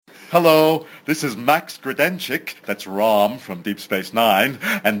Hello, this is Max Gredenchik, that's Rom from Deep Space Nine,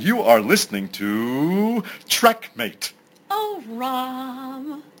 and you are listening to Trekmate. Oh,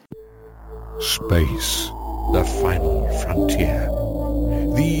 Rom. Space, the final frontier.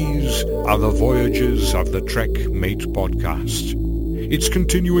 These are the voyages of the Trekmate podcast. Its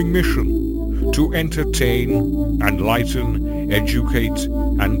continuing mission: to entertain, enlighten, educate,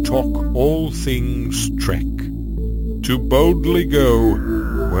 and talk all things Trek. To boldly go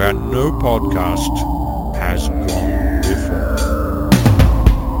where no podcast has gone before.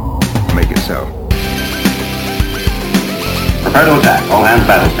 Make it so. Prepare to attack. All hands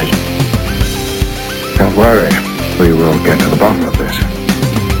battle station. Don't worry. We will get to the bottom of this.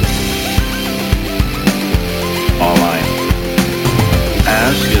 All line.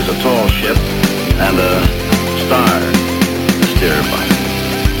 Ask is a tall ship and a star steer by.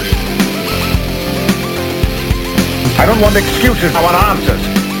 I don't want excuses. I want answers.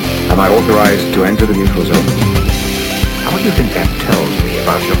 Am I authorized to enter the neutral zone? How do you think that tells me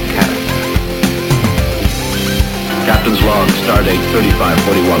about your character? Captain's log, stardate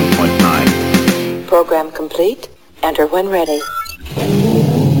 3541.9. Program complete. Enter when ready.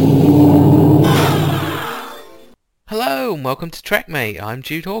 Hello and welcome to Trekmate. I'm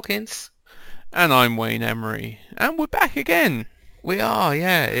Jude Hawkins. And I'm Wayne Emery. And we're back again. We are,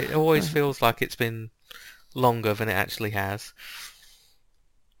 yeah. It always feels like it's been longer than it actually has.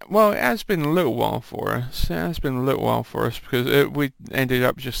 Well, it has been a little while for us. Because we ended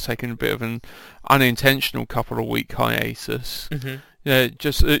up just taking a bit of an unintentional couple of week hiatus.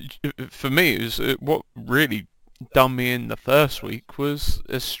 Mm-hmm. For me, it was what really done me in the first week was,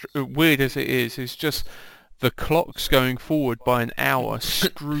 as weird as it is just the clocks going forward by an hour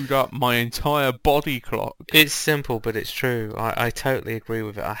screwed up my entire body clock. It's simple, but it's true. I totally agree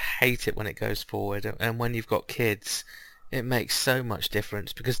with it. I hate it when it goes forward. And when you've got kids, it makes so much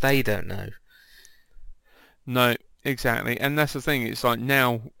difference because they don't know. No, exactly. And that's the thing. It's like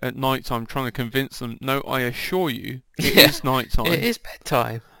now at night time trying to convince them, no, I assure you, it is night time. It is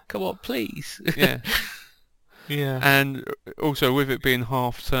bedtime. Come on, please. Yeah. Yeah. And also with it being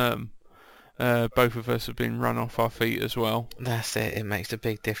half term, both of us have been run off our feet as well. That's it. It makes a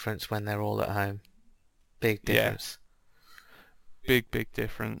big difference when they're all at home. Big difference. Yeah. Big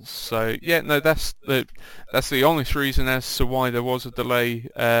difference. So yeah, no, that's the honest reason as to why there was a delay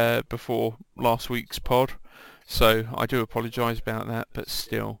before last week's pod. So I do apologise about that, but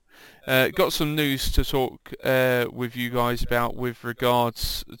still, got some news to talk with you guys about with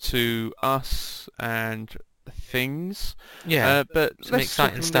regards to us and things. Yeah, but some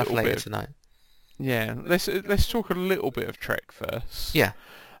exciting stuff later tonight. Yeah, let's talk a little bit of Trek first. Yeah.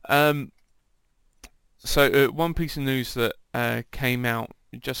 So one piece of news that came out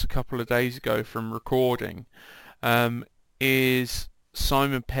just a couple of days ago from recording is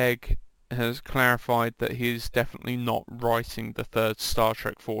Simon Pegg has clarified that he is definitely not writing the third Star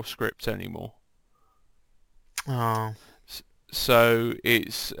Trek 4 script anymore. Oh. So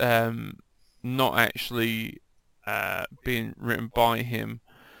it's not actually being written by him,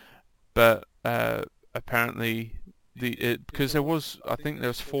 but apparently because I think there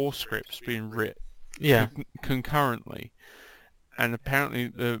was 4 scripts being written concurrently, and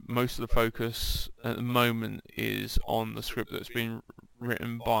apparently most of the focus at the moment is on the script that's been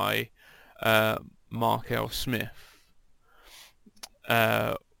written by Mark L. Smith,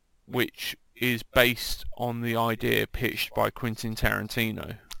 which is based on the idea pitched by Quentin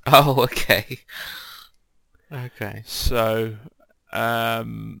Tarantino. Oh, okay. Okay. So,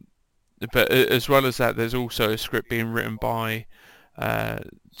 but as well as that, there's also a script being written by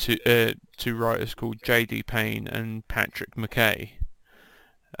two writers called J.D. Payne and Patrick McKay.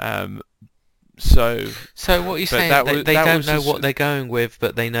 So what you're saying, they don't know what they're going with,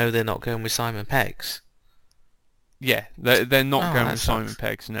 but they know they're not going with Simon Pegg's? Yeah, they're not going with Simon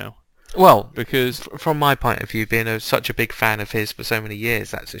Pegg's now. Well, because from my point of view, being such a big fan of his for so many years,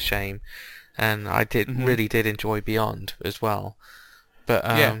 that's a shame. And I really did enjoy Beyond as well. But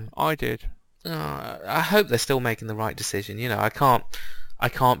yeah, I did. I hope they're still making the right decision. You know, I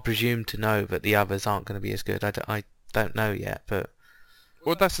can't presume to know that the others aren't going to be as good. I don't know yet, but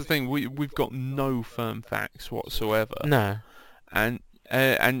well, that's the thing. We've got no firm facts whatsoever. No, and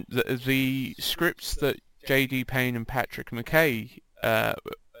the scripts that J.D. Payne and Patrick McKay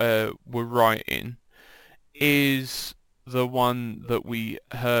were writing is the one that we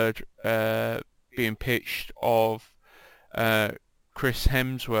heard being pitched of Chris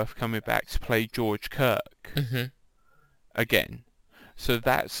Hemsworth coming back to play George Kirk again. So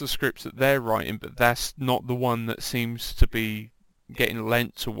that's the scripts that they're writing, but that's not the one that seems to be getting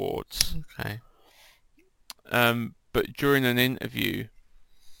lent towards. Okay. But during an interview,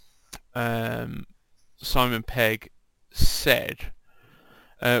 Simon Pegg said.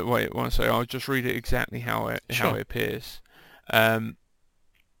 Wait one second. I'll just read it exactly how it appears.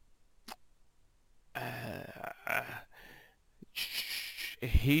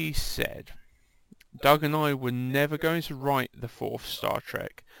 He said, "Doug and I were never going to write the fourth Star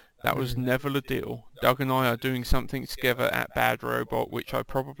Trek. That was never the deal. Doug and I are doing something together at Bad Robot, which I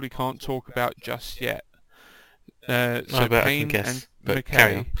probably can't talk about just yet." So Payne and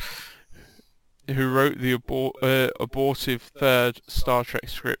McKay, who wrote the abortive third Star Trek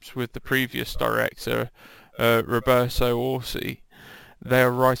scripts with the previous director, Roberto Orci, they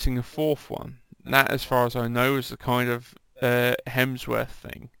are writing a fourth one. That, as far as I know, is the kind of Hemsworth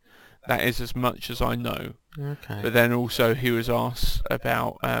thing. That is as much as I know. Okay. But then also he was asked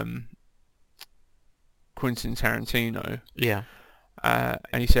about Quentin Tarantino. Yeah.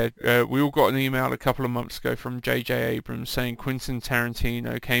 And he said, we all got an email a couple of months ago from J.J. Abrams saying Quentin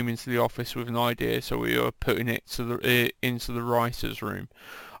Tarantino came into the office with an idea, so we were putting it into the writer's room.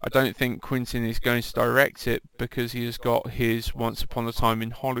 I don't think Quentin is going to direct it because he has got his Once Upon a Time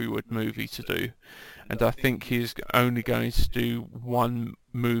in Hollywood movie to do. And I think he is only going to do one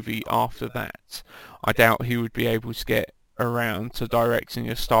movie after that. I doubt he would be able to get around to directing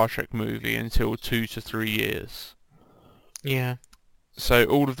a Star Trek movie until 2 to 3 years. Yeah. So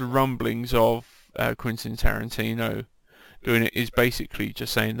all of the rumblings of Quentin Tarantino doing it is basically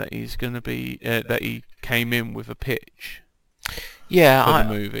just saying that he's going to be that he came in with a pitch. Yeah, for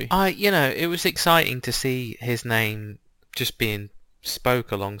the movie. It was exciting to see his name just being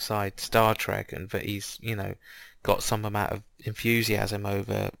spoke alongside Star Trek, and that he's got some amount of enthusiasm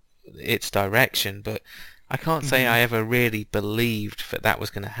over its direction. But I can't say I ever really believed that was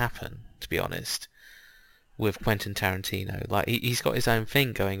going to happen, to be honest, with Quentin Tarantino. Like, he's got his own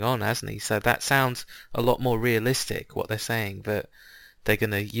thing going on, hasn't he? So that sounds a lot more realistic, what they're saying, that they're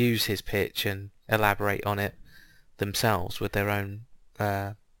going to use his pitch and elaborate on it themselves with their own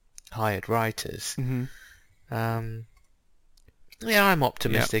hired writers. Yeah, I'm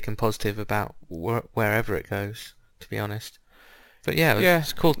optimistic and positive about wherever it goes, to be honest. But yeah,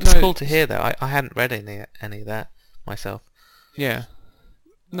 it's cool. It's cool to hear that. I hadn't read any of that myself. Yeah.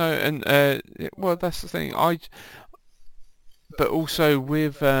 No, and well, that's the thing. But also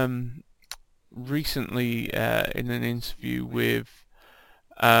with recently in an interview with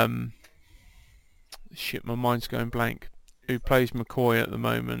my mind's going blank. Who plays McCoy at the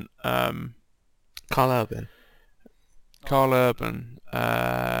moment? Carl Urban. Carl Urban.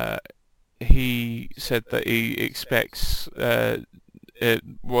 He said that he expects,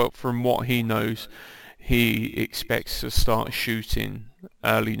 from what he knows, he expects to start shooting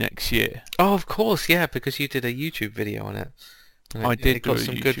early next year. Oh, of course, yeah, because you did a YouTube video on it. I did. It got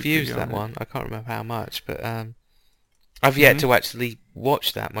some good views, that one. I can't remember how much, but I've yet to actually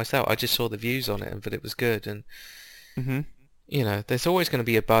watch that myself. I just saw the views on it and that it was good. And there's always going to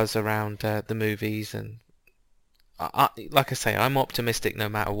be a buzz around the movies, and like I say, I'm optimistic no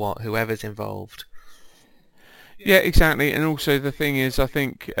matter what, whoever's involved. Yeah, exactly. And also the thing is, I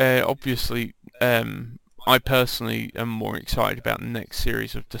think obviously I personally am more excited about the next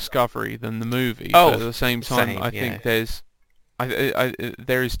series of Discovery than the movie. Oh, but at the same time, I think there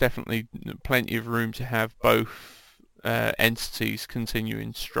is definitely plenty of room to have both entities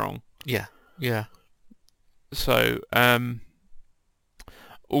continuing strong. Yeah. So,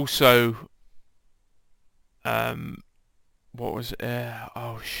 also, what was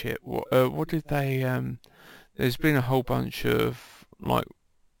oh shit, what did they there's been a whole bunch of like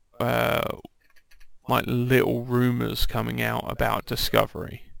little rumors coming out about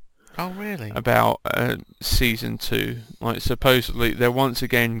Discovery. Oh really? About season 2. Like, supposedly they're once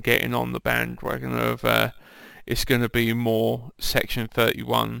again getting on the bandwagon of it's going to be more Section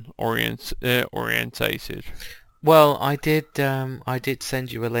 31 orientated. Well, I did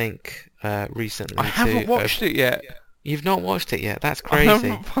send you a link recently. I haven't watched it yet. You've not watched it yet? That's crazy. I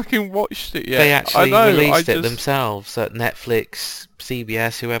haven't fucking watched it yet. They actually released it themselves at Netflix,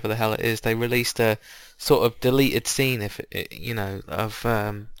 CBS, whoever the hell it is. They released a sort of deleted scene, of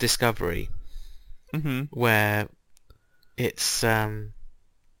Discovery, where it's in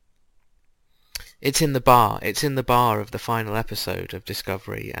the bar. It's in the bar of the final episode of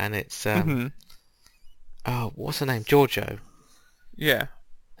Discovery, and it's oh, what's her name? Giorgio. Yeah.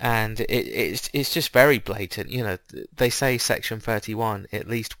 And it's just very blatant. They say Section 31 at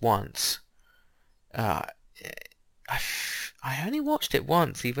least once. I only watched it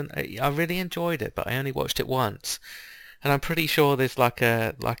once. Even I really enjoyed it, but I only watched it once. And I'm pretty sure there's like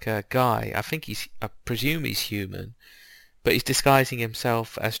a guy. I presume he's human, but he's disguising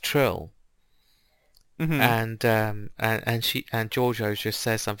himself as Trill. and Giorgio just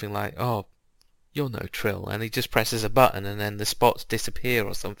says something like, "Oh, you're no Trill," and he just presses a button, and then the spots disappear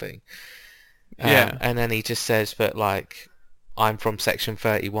or something. Yeah. And then he just says that, like, I'm from Section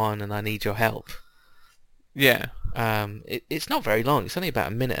 31 and I need your help. Yeah. It's not very long. It's only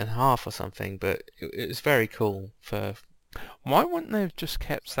about a minute and a half or something, but it's very cool. Why wouldn't they have just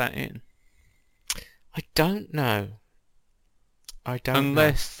kept that in? I don't know.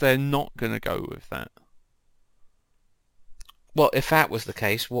 Unless they're not going to go with that. Well, if that was the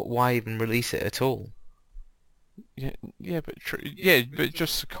case, why even release it at all? But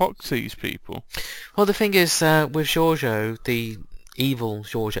just to cock these people. Well, the thing is, with Giorgio, the evil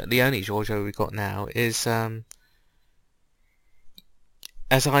Giorgio, the only Giorgio we've got now is,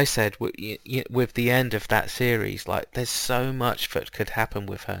 as I said, with the end of that series, like, there's so much that could happen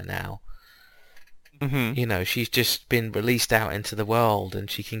with her now. Mm-hmm. You know, she's just been released out into the world, and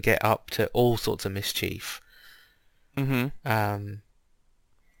she can get up to all sorts of mischief. Mm-hmm.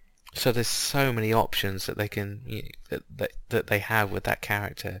 So there's so many options that they can that they have with that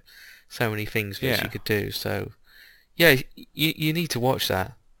character. So many things that she could do. So, yeah, you need to watch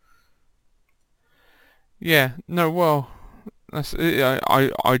that. Yeah. No. Well,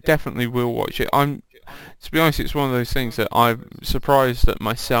 I definitely will watch it. To be honest, it's one of those things that I'm surprised at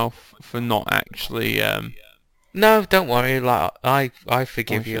myself for not actually. No, don't worry. Like, I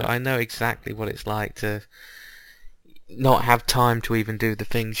forgive you. it. I know exactly what it's like to not have time to even do the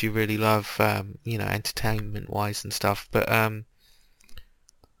things you really love, entertainment-wise and stuff. But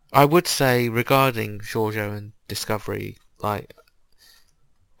I would say, regarding Giorgio and Discovery, like,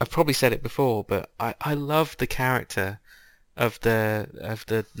 I've probably said it before, but I love the character of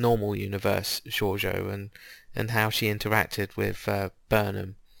the normal universe Giorgio and how she interacted with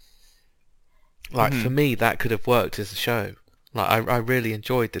Burnham. Like, for me, that could have worked as a show. Like, I really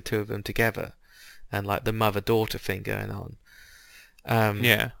enjoyed the two of them together, and like the mother-daughter thing going on.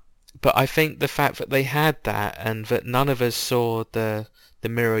 But I think the fact that they had that, and that none of us saw the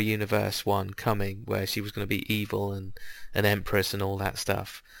Mirror Universe one coming, where she was going to be evil and an empress and all that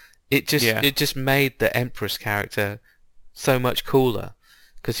stuff, it just made the Empress character so much cooler,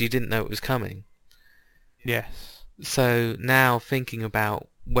 because you didn't know it was coming. Yes. So now thinking about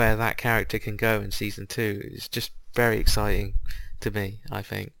where that character can go in season 2 is just very exciting to me, I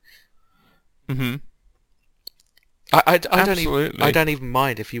think. Mm-hmm. I don't even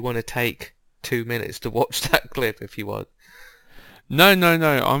mind if you want to take 2 minutes to watch that clip if you want. No.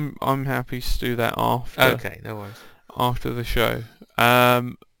 I'm happy to do that after. Okay, no worries. After the show.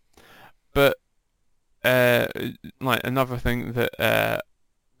 But like another thing that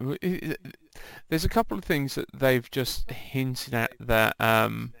there's a couple of things that they've just hinted at that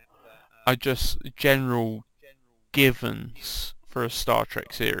are just general givens for a Star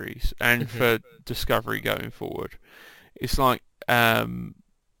Trek series and for Discovery going forward. It's like apparently,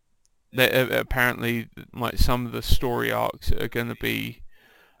 like, some of the story arcs are going to be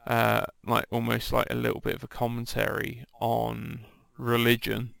like almost like a little bit of a commentary on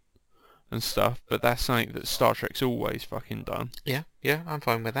religion and stuff, but that's something that Star Trek's always fucking done. Yeah, I'm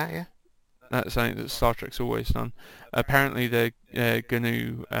fine with that, yeah. That's something that Star Trek's always done. Apparently they're going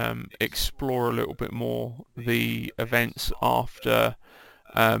to explore a little bit more the events after,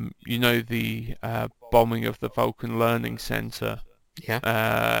 the bombing of the Vulcan Learning Center.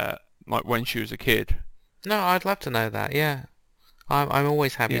 Yeah. Like when she was a kid. No, I'd love to know that, yeah. I'm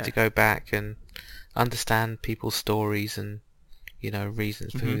always happy to go back and understand people's stories and,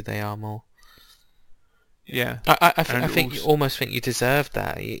 reasons for who they are more. Yeah. I think you almost think you deserve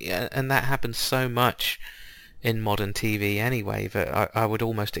that, and that happens so much in modern TV anyway that I would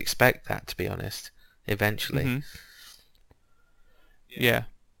almost expect that, to be honest, eventually. Mm-hmm. Yeah.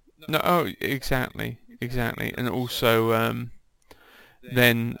 No, exactly, and also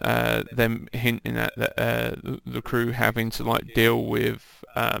then them hinting at the crew having to like deal with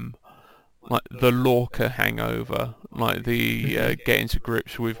like the Lorca hangover, like the getting to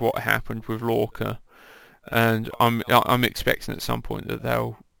grips with what happened with Lorca. And I'm expecting at some point that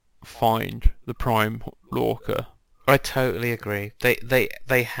they'll find the Prime Lorca. I totally agree.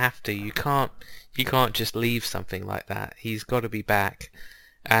 They have to. You can't just leave something like that. He's got to be back.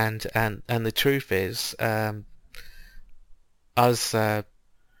 And the truth is, us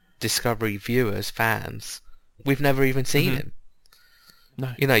Discovery viewers, fans, we've never even seen him.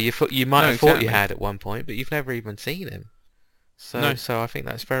 No. You might have thought you had at one point, but you've never even seen him. So I think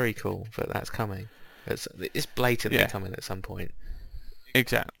that's very cool that that's coming. It's blatantly coming at some point.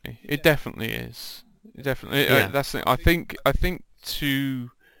 Exactly, it definitely is. That's the thing. I think to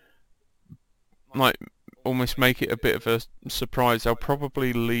like almost make it a bit of a surprise. They'll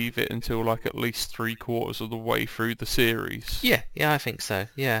probably leave it until like at least 3/4 of the way through the series. Yeah, I think so.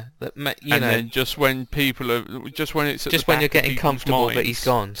 Yeah, then just when people are, just when it's at just the when back you're of getting people's comfortable that minds. he's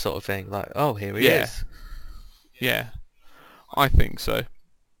gone, sort of thing. Like, oh, here he Yeah. is. Yeah, I think so.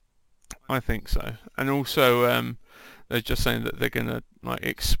 And also, they're just saying that they're gonna like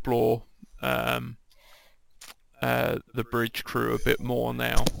explore the bridge crew a bit more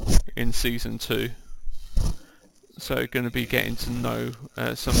now in season 2. So going to be getting to know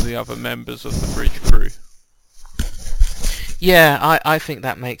some of the other members of the bridge crew. Yeah, I think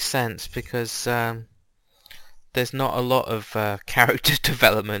that makes sense because there's not a lot of character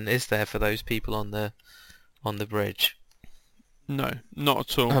development, is there, for those people on the bridge? No, not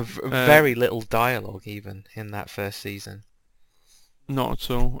at all. Very little dialogue even in that first season. Not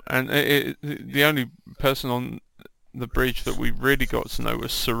at all. And the only person on the bridge that we really got to know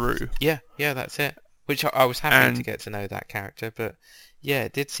was Saru. Yeah, that's it. Which I was happy to get to know that character, but yeah,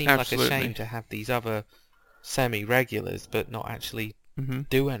 it did seem Absolutely. like a shame to have these other semi-regulars but not actually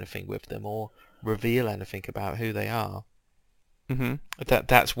do anything with them or reveal anything about who they are. Mm-hmm.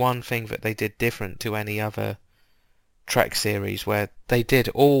 That's one thing that they did different to any other Trek series, where they did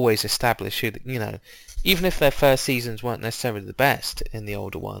always establish who, even if their first seasons weren't necessarily the best in the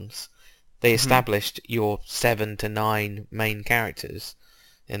older ones, they established your 7 to 9 main characters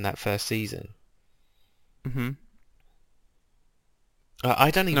in that first season. Mm-hmm.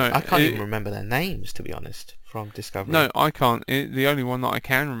 I can't even remember their names, to be honest, from Discovery. No, I can't. The only one that I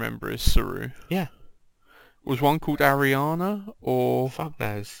can remember is Saru. Yeah. Was one called Ariana, or... Fuck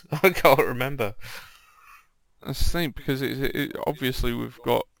knows. I can't remember. That's the thing, because obviously we've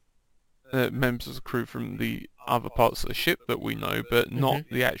got members of the crew from the other parts of the ship that we know, but not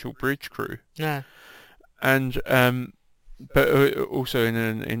the actual bridge crew. Yeah. And but also in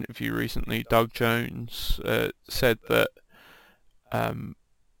an interview recently, Doug Jones said that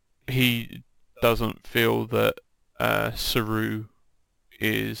he doesn't feel that Saru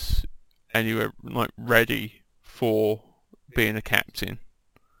is anywhere like ready for being a captain.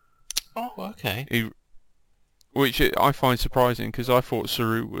 Oh, okay. Which I find surprising, because I thought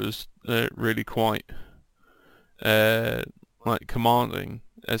Saru was really quite like commanding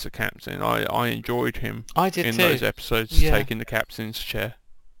as a captain. I enjoyed him. I did in too. Those episodes, taking the captain's chair.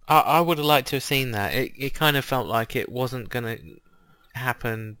 I would have liked to have seen that. It kind of felt like it wasn't going to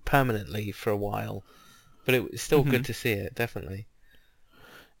happen permanently for a while, but it was still good to see it, definitely.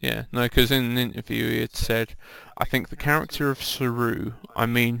 Yeah, no, because in an interview he had said, I think the character of Saru,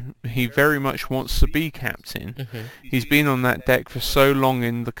 he very much wants to be captain. He's been on that deck for so long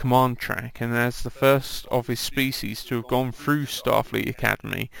in the command track, and as the first of his species to have gone through Starfleet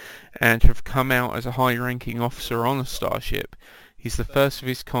Academy and have come out as a high-ranking officer on a starship, he's the first of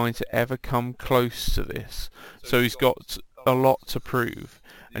his kind to ever come close to this. So he's got a lot to prove,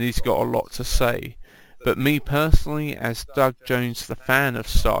 and he's got a lot to say. But me personally, as Doug Jones, the fan of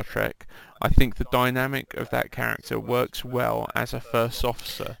Star Trek, I think the dynamic of that character works well as a first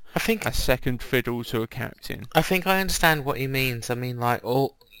officer, a second fiddle to a captain. I think I understand what he means. I mean, like,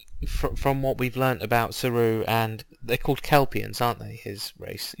 from what we've learnt about Saru, and they're called Kelpians, aren't they, his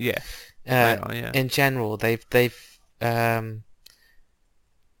race? Yeah, they are, yeah. In general, they've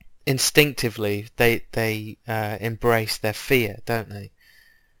instinctively, they embrace their fear, don't they?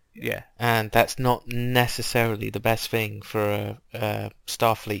 Yeah. And that's not necessarily the best thing for a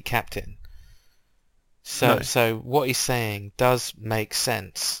Starfleet captain. So what he's saying does make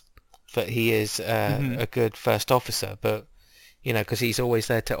sense, that he is a good first officer, but, because he's always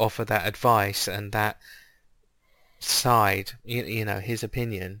there to offer that advice and that side, his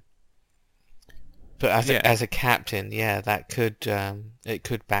opinion. But as a captain, that could it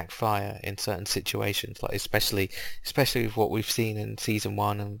could backfire in certain situations, like especially with what we've seen in season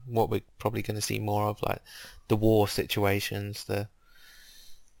 1 and what we're probably going to see more of, like the war situations, that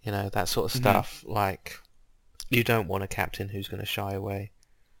sort of stuff. Like, you don't want a captain who's going to shy away.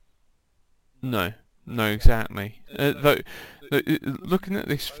 No, exactly. Looking at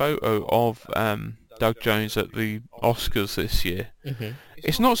this photo of Doug Jones at the Oscars this year,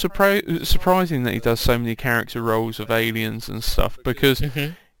 it's not surprising that he does so many character roles of aliens and stuff, because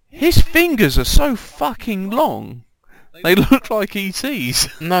his fingers are so fucking long. They look like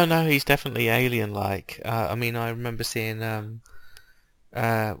ETs. No, he's definitely alien-like. I remember seeing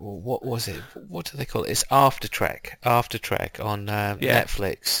what was it? What do they call it? It's After Trek on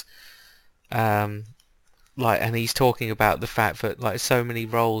Netflix. And he's talking about the fact that, like, so many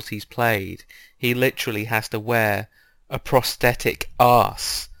roles he's played, he literally has to wear a prosthetic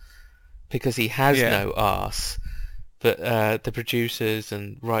arse because he has no arse. But the producers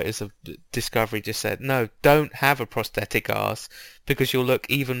and writers of Discovery just said, no, don't have a prosthetic arse because you'll look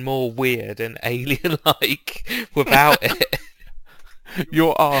even more weird and alien-like without it.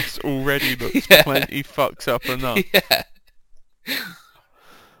 Your arse already looks plenty fucks up enough. Yeah.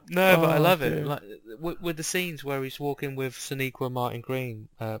 No, but I Oh, love it. dear. Like with the scenes where he's walking with Sonequa Martin Green,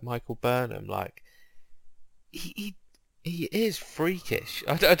 Michael Burnham, like he is freakish.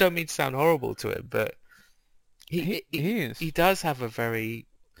 I don't mean to sound horrible to him, but He is. He does have a very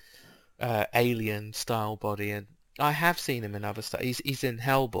alien style body, and I have seen him in other stuff. He's in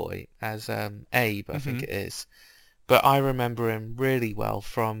Hellboy as Abe, I think it is. But I remember him really well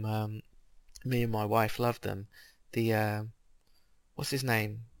from me and my wife loved him. The what's his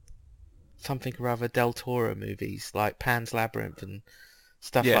name? Something or other Del Toro movies, like Pan's Labyrinth and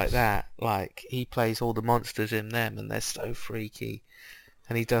stuff Yes. like that. Like he plays all the monsters in them, and they're so freaky,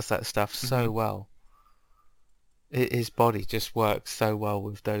 and he does that stuff so well. His body just works so well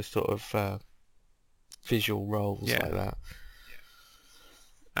with those sort of visual roles like that.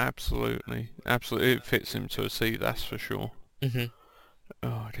 Absolutely. It fits him to a C, that's for sure. hmm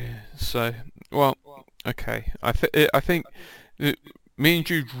Oh dear. So, well, okay. I think me and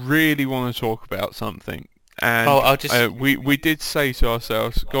Jude really want to talk about something, and I'll just. we did say to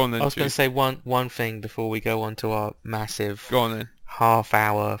ourselves, go on then. I was going to Jude. say one thing before we go on to our massive Go on then.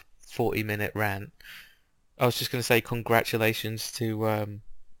 half-hour, 40-minute rant. I was just going to say congratulations to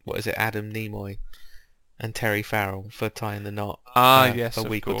what is it, Adam Nimoy and Terry Farrell for tying the knot Yes, a of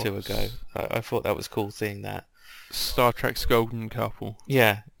week or two course. ago. I thought that was cool seeing that. Star Trek's golden couple.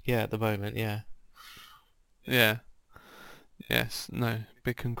 Yeah, at the moment, yeah. Yeah. Yes. No.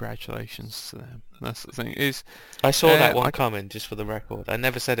 Big congratulations to them. That's the thing. I saw that one I- coming, just for the record. I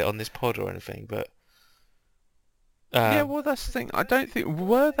never said it on this pod or anything, but yeah, well, that's the thing. I don't think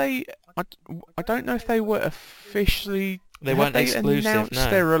were they. I don't know if they were officially. They had weren't they exclusive, announced no.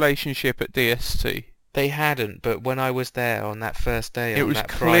 their relationship at DST. they hadn't. But when I was there on that first day, It on was that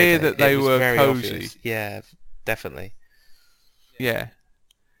clear Friday, that they it was were very cozy. obvious. Yeah, definitely. Yeah.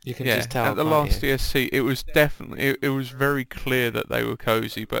 You can Yeah. just tell. At the can't last you? DST, it was definitely. It was very clear that they were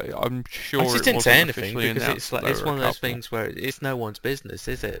cozy, but I'm sure I it just didn't wasn't say anything officially because announced it's like that they it's were one a of those couple. things where it's no one's business,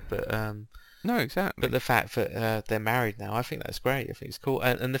 is it? But No, exactly. the fact that they're married now, I think that's great. I think it's cool.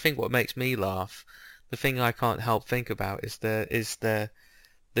 And the thing what makes me laugh, the thing I can't help think about is the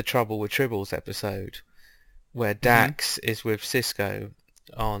Trouble with Tribbles episode where Dax is with Cisco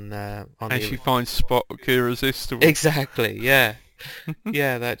on and the she finds Spock irresistible. exactly, yeah.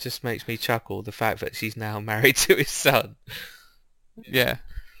 Yeah, that just makes me chuckle, the fact that she's now married to his son. Yeah.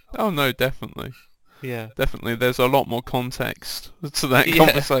 Oh no, definitely. Yeah. Definitely, there's a lot more context to that Yeah.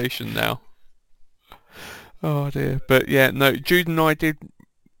 conversation now. Oh dear. But yeah, no, Jude and I did,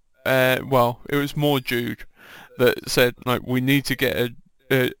 well, it was more Jude that said, like, we need to get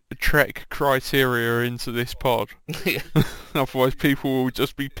a Trek criteria into this pod. Otherwise people will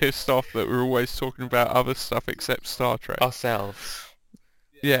just be pissed off that we're always talking about other stuff except Star Trek. Ourselves.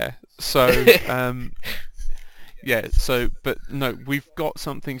 Yeah, so, yeah, so, but no, we've got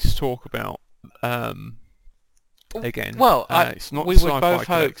something to talk about, again. Well, it's not we would Sci-Fi both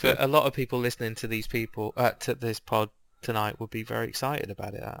hope Collective. that a lot of people listening to these people to this pod tonight would be very excited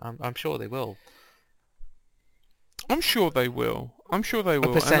about it. I'm sure they will. I'm sure they will. I'm sure they will.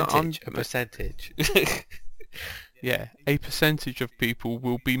 A and percentage. A percentage. Yeah, a percentage of people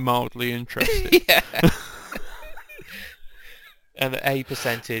will be mildly interested. Yeah. And a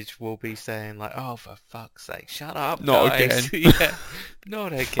percentage will be saying like, "Oh, for fuck's sake, shut up, Not guys." again. Yeah.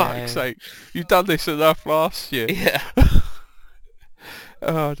 Not again. Fuck's sake, you've done this enough last year. Yeah.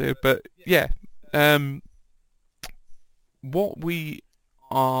 Oh dear, but yeah, what we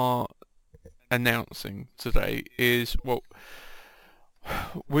are announcing today is, well,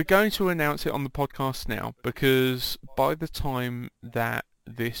 we're going to announce it on the podcast now, because by the time that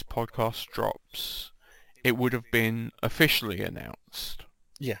this podcast drops, it would have been officially announced.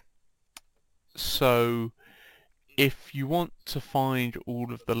 Yeah. So if you want to find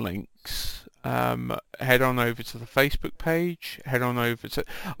all of the links, head on over to the Facebook page, head on over to,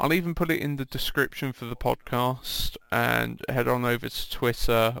 I'll even put it in the description for the podcast, and head on over to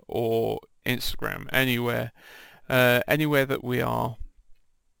Twitter or Instagram, anywhere that we are,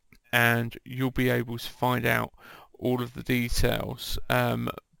 and you'll be able to find out all of the details.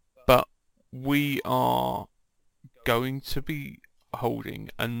 But we are going to be holding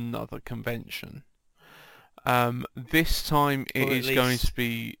another convention. This time it Or at is going least to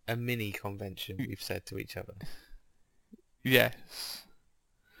be, a mini convention, we've said to each other. yes,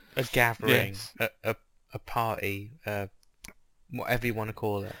 A gathering, Yes. a party, whatever you want to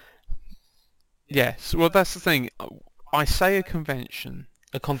call it. yes. Well, that's the thing. I say a convention.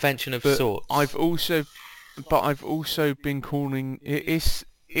 A convention of But sorts. I've also been calling it's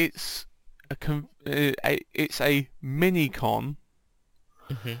a mini con,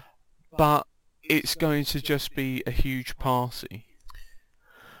 hmm but it's going to just be a huge party.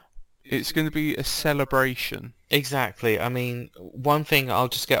 It's going to be a celebration. Exactly. I mean, one thing I'll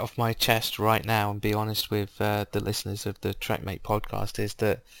just get off my chest right now and be honest with the listeners of the TrekMate podcast is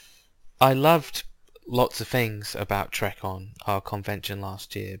that I loved lots of things about TrekCon, our convention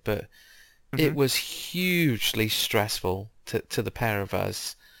last year, but it was hugely stressful to the pair of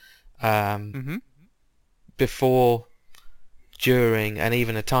us before, during, and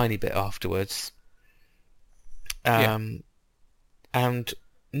even a tiny bit afterwards. And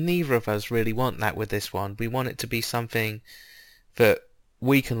neither of us really want that with this one. We want it to be something that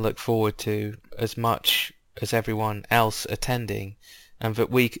we can look forward to as much as everyone else attending, and that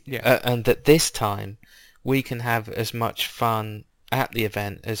and that this time we can have as much fun at the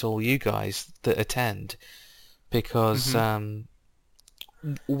event as all you guys that attend, because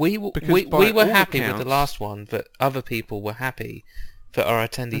we were happy with the last one, but other people were happy that our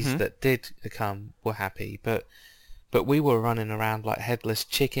attendees that did come were happy, but we were running around like headless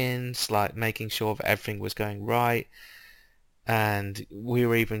chickens, like making sure that everything was going right, and we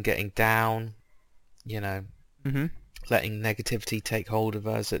were even getting down, letting negativity take hold of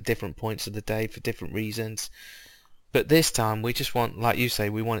us at different points of the day for different reasons. But this time we just want, like you say,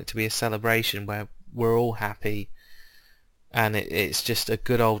 we want it to be a celebration where we're all happy, and it's just a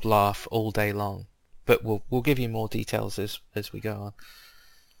good old laugh all day long. But we'll give you more details as we go on.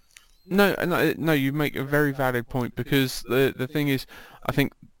 No, you make a very valid point, because the thing is, I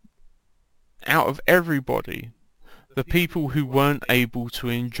think out of everybody, the people who weren't able to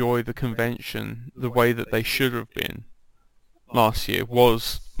enjoy the convention the way that they should have been last year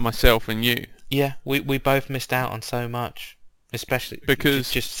was myself and you. Yeah, we both missed out on so much, especially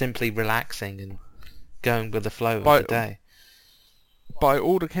because just simply relaxing and going with the flow of the day. By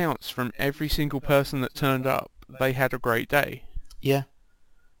all accounts, from every single person that turned up, they had a great day. Yeah.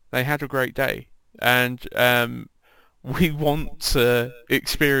 They had a great day, and we want to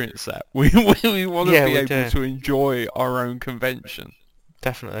experience that. We want to be able to enjoy our own convention.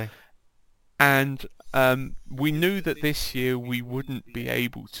 Definitely. And we knew that this year we wouldn't be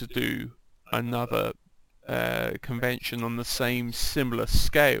able to do another convention on the same similar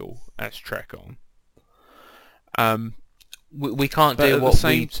scale as TrekCon. We can't do what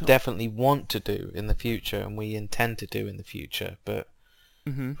we definitely want to do in the future, and we intend to do in the future, but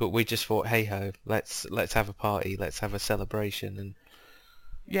we just thought, hey ho, let's have a party, let's have a celebration. And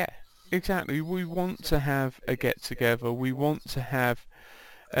yeah, exactly. We want to have a get together. We want to have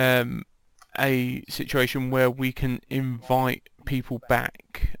a situation where we can invite people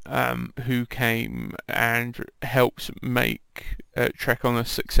back who came and helped make TrekCon a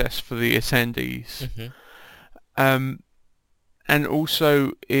success for the attendees. And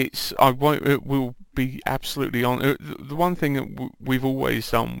also, we'll be absolutely on. The one thing that we've always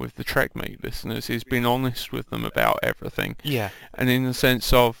done with the TrekMate listeners is been honest with them about everything. Yeah. And in the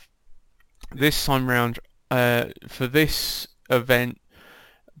sense of, this time round, for this event,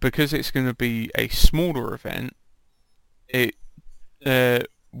 because it's going to be a smaller event, I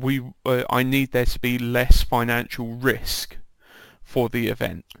need there to be less financial risk for the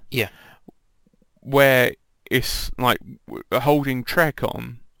event. Yeah. Where it's like holding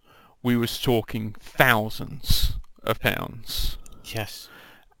TrekCon, we was talking thousands of pounds. Yes.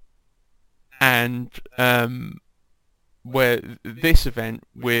 And where this event,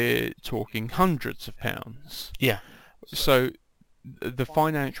 we're talking hundreds of pounds. Yeah. So the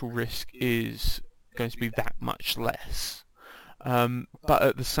financial risk is going to be that much less. But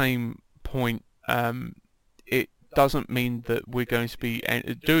at the same point, it doesn't mean that we're going to be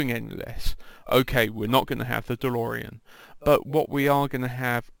doing any less. Okay, we're not going to have the DeLorean, but what we are going to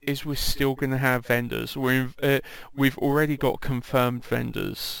have is we're still going to have vendors. We've already got confirmed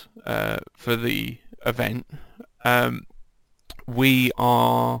vendors for the event. We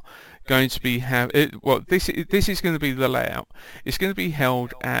are going to be this is going to be the layout. It's going to be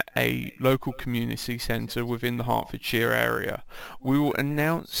held at a local community centre within the Hertfordshire area. We will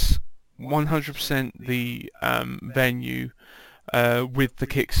announce 100% the venue with the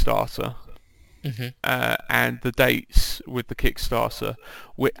Kickstarter and the dates with the Kickstarter.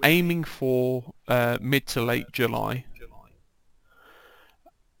 We're aiming for mid to late July.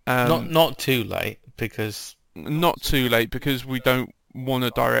 Not too late, because we don't want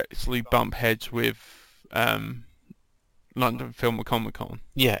to directly bump heads with London Film and Comic Con.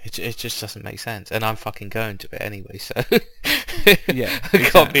 Yeah, it just doesn't make sense, and I'm fucking going to it anyway, so yeah, I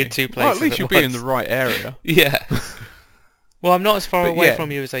can't be in two places. Well, at least you'll be in the right area. Yeah. Well, I'm not as far But away yeah.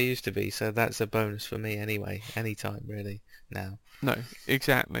 from you as I used to be, so that's a bonus for me anyway. Anytime, really, now. No,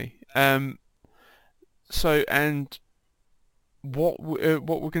 exactly. So, and what we're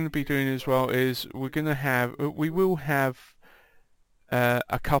going to be doing as well is we will have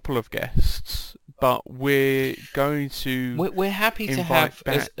a couple of guests, but we're going to We're happy to invite have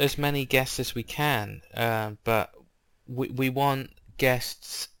back. as many guests as we can, but we want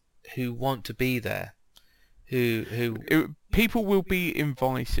guests who want to be there, who People will be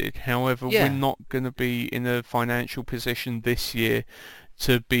invited. However, Yeah. we're not going to be in a financial position this year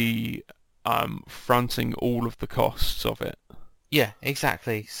to be fronting all of the costs of it. Yeah,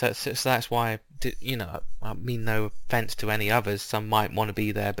 exactly. So that's why, I mean, no offense to any others. Some might want to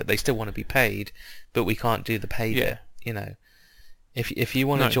be there, but they still want to be paid. But we can't do the pay Yeah. bit. If you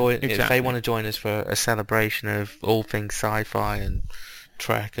want to No, join, if exactly. they want to join us for a celebration of all things sci-fi and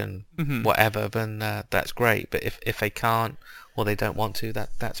Trek and Mhm. whatever, then that's great. But if they can't or they don't want to,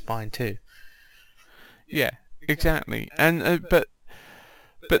 that's fine too. Yeah, exactly. And but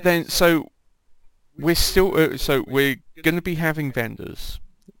then we're still so we're going to be having vendors.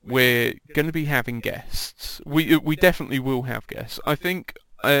 We're going to be having guests. We definitely will have guests. I think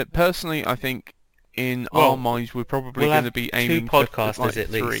personally, I think in Well, our minds we're probably we'll going to have be 2 aiming podcasters for like at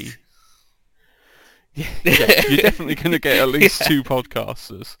 3. least. Yeah, you're definitely going to get at least 2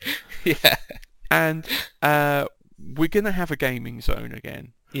 podcasters. Yeah. And we're going to have a gaming zone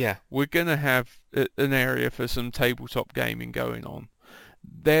again. Yeah. We're going to have an area for some tabletop gaming going on.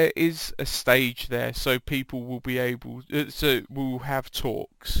 There is a stage there, so people will be able. So we'll have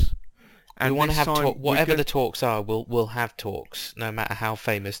talks. We want to this have time whatever we're the talks are. We'll have talks, no matter how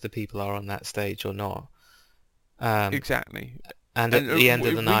famous the people are on that stage or not. exactly. And at the end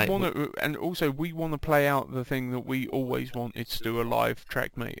of the we night, and also we want to play out the thing that we always wanted to do, a live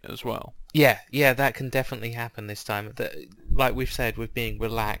track meet as well. yeah, that can definitely happen this time. Like we've said, with being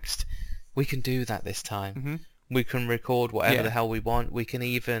relaxed, we can do that this time. Mhm. We can record whatever Yeah. the hell we want. We can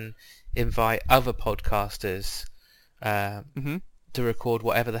even invite other podcasters Mhm. to record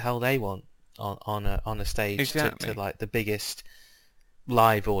whatever the hell they want on a stage Exactly. to like the biggest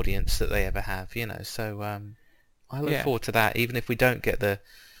live audience that they ever have. So I look Yeah. forward to that, even if we don't get the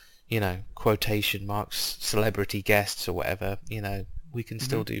quotation marks celebrity guests or whatever. We can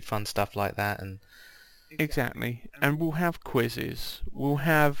still do fun stuff like that. And Exactly. And we'll have quizzes. We'll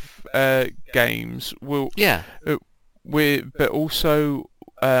have games. yeah, But also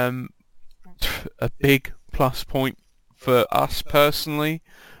a big plus point for us personally,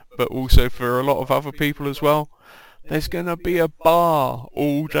 but also for a lot of other people as well. There's gonna be a bar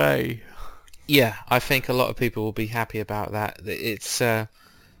all day. yeah, I think a lot of people will be happy about that. It's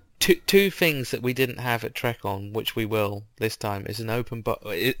two things that we didn't have at TrekOn, which we will this time, is an open bar.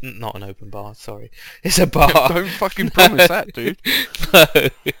 Not an open bar, sorry. It's a bar. Don't fucking promise that, dude. No.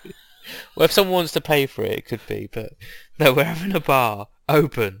 Well, if someone wants to pay for it, it could be. But no, we're having a bar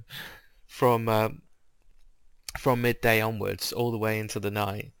open from midday onwards, all the way into the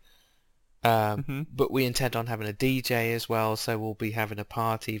night. But we intend on having a DJ as well, so we'll be having a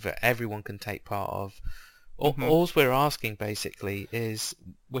party that everyone can take part of. All we're asking basically is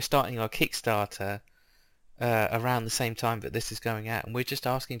we're starting our Kickstarter around the same time that this is going out, and we're just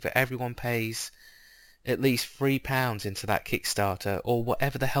asking for everyone pays at least £3 into that Kickstarter, or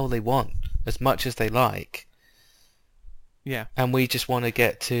whatever the hell they want, as much as they like. Yeah. And we just want to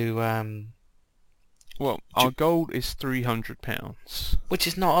get to Well, our goal is £300. which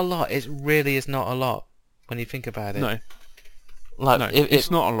is not a lot. It really is not a lot when you think about it. No, Like, no, if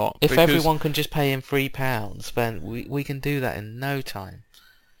it's not a lot. If because everyone can just pay in £3, then we can do that in no time.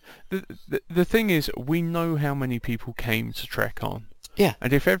 the thing is, we know how many people came to TrekOn. Yeah.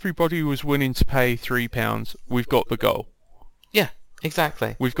 And if everybody was willing to pay £3, we've got the goal. Yeah,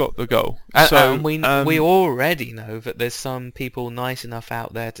 exactly. We've got the goal. And we already know that there's some people nice enough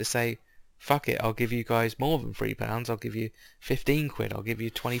out there to say, fuck it, I'll give you guys more than £3. I'll give you 15 quid. I'll give you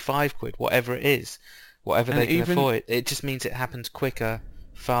 25 quid. Whatever it is, whatever And they can even- afford. It just means it happens quicker,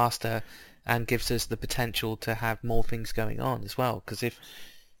 faster, and gives us the potential to have more things going on as well. Because if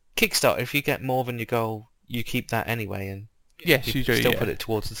Kickstarter, if you get more than your goal, you keep that anyway, and Yes, you do. still yeah. put it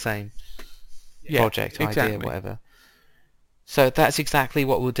towards the same Yeah, project, exactly. idea, whatever. So that's exactly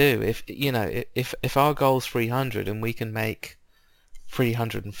what we'll do. If our goal's 300 and we can make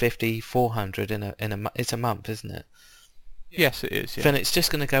 350, 400 it's a month, isn't it? Yes, it is. Yeah. Then it's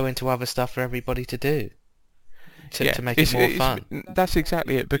just going to go into other stuff for everybody to do to make it It's- more it's- fun. That's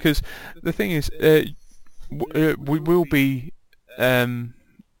exactly it. Because the thing is, we will be.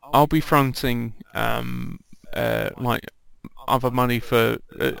 I'll be fronting like other money for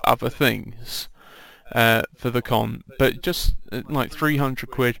other things. for the con, but just like 300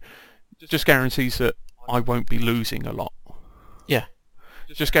 quid just guarantees that I won't be losing a lot. Yeah.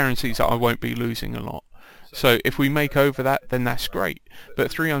 Just guarantees that I won't be losing a lot. So if we make over that, then that's great.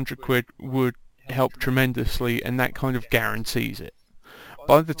 But 300 quid would help tremendously, and that kind of guarantees it.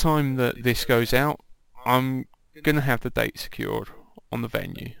 By the time that this goes out, I'm going to have the date secured on the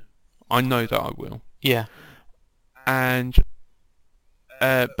venue. I know that I will. Yeah. And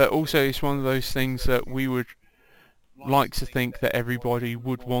but also it's one of those things that we would like to think that everybody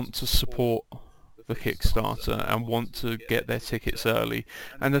would want to support the Kickstarter and want to get their tickets early.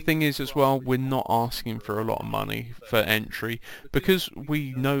 And the thing is as well, we're not asking for a lot of money for entry, because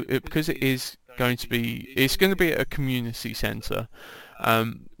we know it, because it's going to be at a community centre,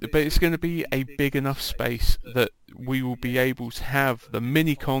 but it's going to be a big enough space that we will be able to have the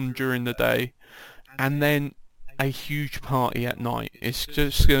mini-con during the day and then a huge party at night. It's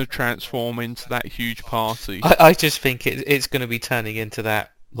just going to transform into that huge party. I just think it's going to be turning into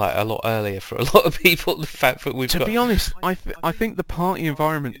that like a lot earlier for a lot of people. The fact that to be honest, I think the party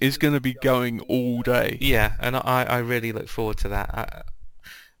environment is going to be going all day. Yeah, and I really look forward to that.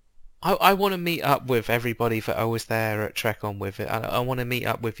 I want to meet up with everybody that I was there at TrekOn with it. I want to meet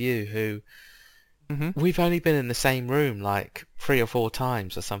up with you, who we've only been in the same room like 3 or 4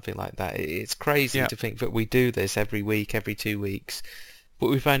 times or something like that. It's crazy to think that we do this every week, every 2 weeks, but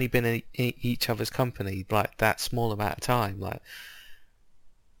we've only been in each other's company like that small amount of time. Like,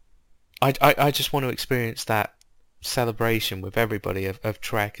 I just want to experience that celebration with everybody of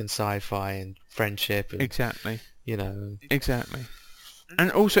Trek and sci-fi and friendship. And, exactly. You know. Exactly.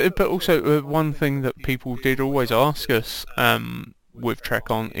 And also, one thing that people did always ask us with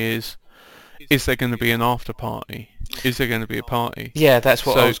TrekOn is there going to be an after party? Is there going to be a party? Yeah, that's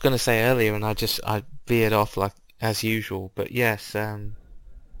what I was going to say earlier, and I veered off like as usual. But yes, and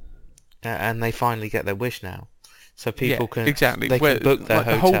they finally get their wish now. So people can exactly. They can book their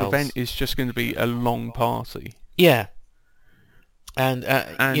hotels. The whole event is just going to be a long party. Yeah, and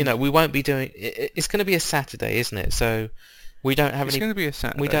you know, we won't be doing. It's going to be a Saturday, isn't it? So we don't have It's going to be a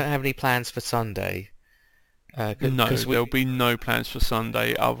Saturday. We don't have any plans for Sunday. No, there'll be no plans for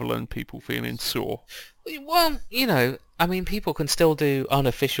Sunday other than people feeling sore. Well, you know, I mean, people can still do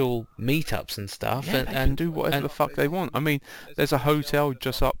unofficial meetups and stuff, and they can do whatever the fuck they want. I mean, there's a hotel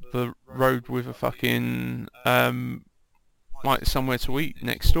just up the road with a fucking like somewhere to eat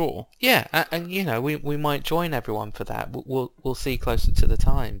next door. Yeah, and you know, we might join everyone for that. We'll see closer to the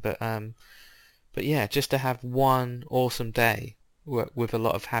time, but yeah, just to have one awesome day with a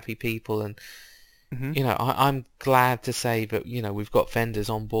lot of happy people. And you know, I'm glad to say that, you know, we've got vendors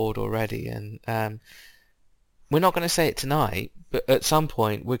on board already, and we're not going to say it tonight, but at some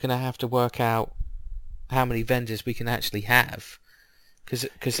point we're going to have to work out how many vendors we can actually have,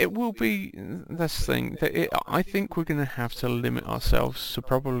 because it will be, that's the thing, I think we're going to have to limit ourselves to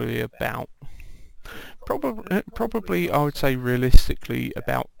probably I would say realistically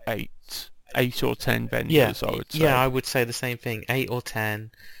about 8 or 10 vendors. I would say. Yeah, I would say the same thing, 8 or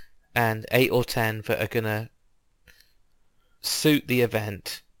 10. And 8 or 10 that are going to suit the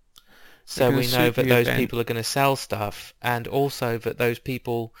event, so we know that those people are going to sell stuff, and also that those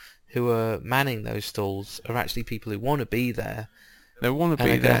people who are manning those stalls are actually people who want to be there. They want to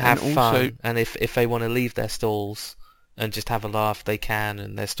be there, there and have fun. Also, and if they want to leave their stalls and just have a laugh, they can,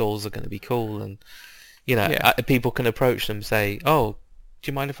 and their stalls are going to be cool, and you know, people can approach them and say, "Oh,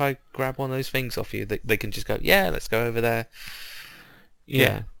 do you mind if I grab one of those things off you?" They can just go, "Yeah, let's go over there."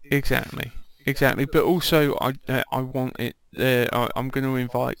 Yeah. Exactly. But also, I want it. I'm going to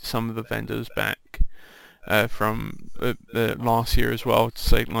invite some of the vendors back from last year as well, to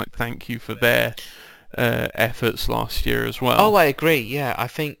say like thank you for their efforts last year as well. Oh, I agree. Yeah, I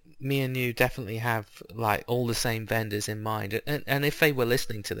think me and you definitely have like all the same vendors in mind, and if they were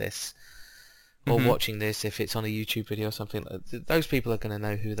listening to this or watching this, if it's on a YouTube video or something, those people are going to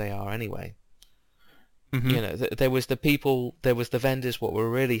know who they are anyway. You know, there was the vendors what were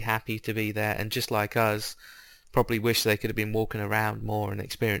really happy to be there, and just like us, probably wish they could have been walking around more and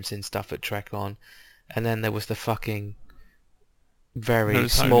experiencing stuff at TrekOn. And then there was the fucking very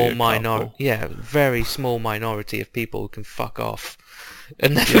small very small minority of people who can fuck off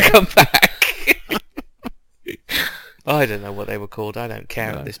and never come back. I don't know what they were called. I don't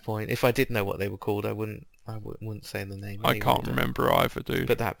care at this point. If I did know what they were called, I wouldn't say the name. I can't remember either, dude.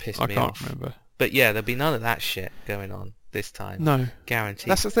 But that pissed me off. I can't remember. But yeah, there'll be none of that shit going on this time. No.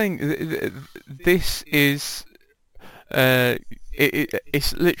 Guaranteed. That's the thing. This is...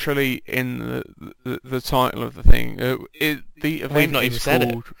 it's literally in the title of the thing. The event We've not even said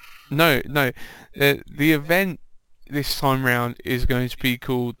it. No. The event this time round is going to be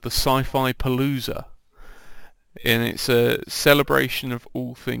called the Sci-Fi Palooza. and it's a celebration of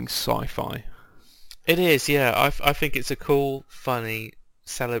all things sci-fi. It is, yeah. I think it's a cool, funny,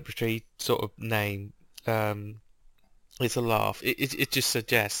 celebratory sort of name. It's a laugh. It just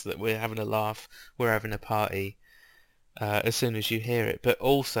suggests that we're having a laugh, we're having a party as soon as you hear it. But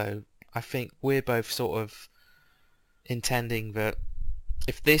also, I think we're both sort of intending that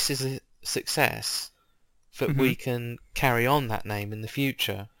if this is a success, that we can carry on that name in the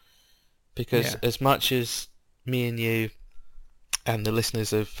future. Because as much as me and you and the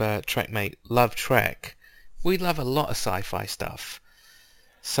listeners of TrekMate love Trek, we love a lot of sci-fi stuff.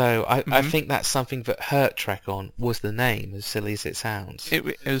 So I think that's something that hurt Trek On was the name, as silly as it sounds.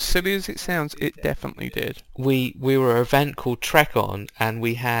 As silly as it sounds, it definitely did. We were an event called Trek On, and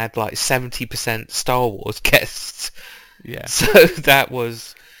we had like 70% Star Wars guests. Yeah. So that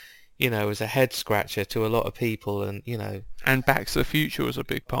was, was a head scratcher to a lot of people, and And Back to the Future was a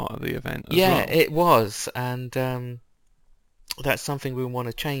big part of the event as well. Yeah, it was, and that's something we want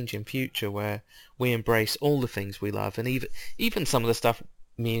to change in future, where we embrace all the things we love, and even some of the stuff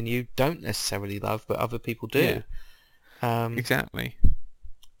me and you don't necessarily love, but other people do. Yeah. Exactly.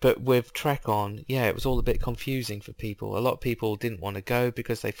 But with Trek On, it was all a bit confusing for people. A lot of people didn't want to go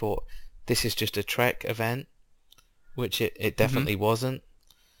because they thought this is just a Trek event, which it definitely wasn't.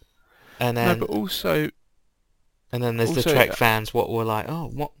 And then, no, but also... And then there's the Trek fans what were like,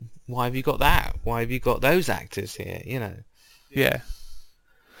 oh, why have you got that? Why have you got those actors here, Yeah.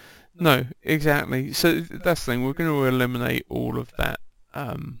 No, exactly. So that's the thing. We're going to eliminate all of that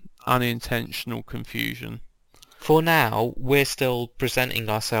unintentional confusion. For now, we're still presenting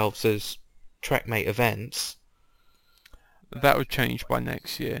ourselves as TrekMate events. That would change by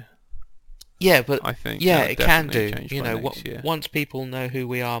next year. Yeah, but I think it can do. Year. Once people know who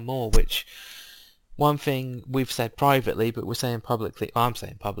we are more, which one thing we've said privately, but we're saying publicly, I'm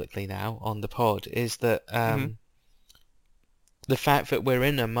saying publicly now on the pod, is that the fact that we're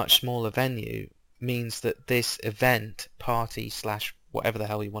in a much smaller venue means that this event, party / whatever the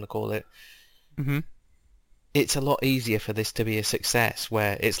hell you want to call it, it's a lot easier for this to be a success,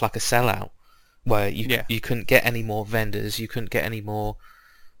 where it's like a sellout, where you couldn't get any more vendors, you couldn't get any more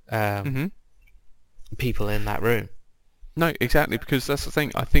people in that room. No, exactly, because that's the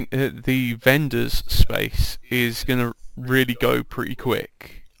thing. I think the vendors space is going to really go pretty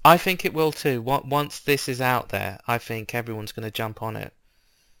quick. I think it will too. Once this is out there, I think everyone's going to jump on it.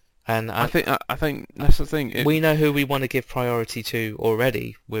 And I think that's the thing. We know who we want to give priority to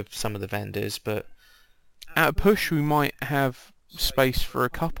already with some of the vendors, but at a push we might have space for a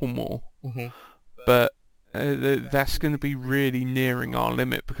couple more. But that's going to be really nearing our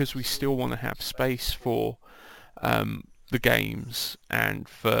limit, because we still want to have space for the games and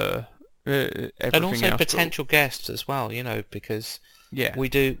for everything and also else. Potential guests as well, because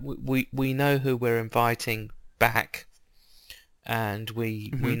we know who we're inviting back, and we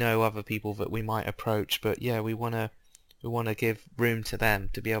know other people that we might approach, but we want to give room to them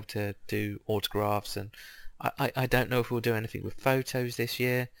to be able to do autographs, and I don't know if we'll do anything with photos this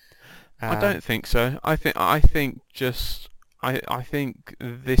year. I don't think so. I think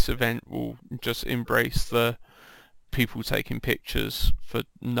this event will just embrace the people taking pictures for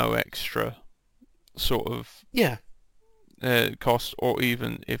no extra sort of cost, or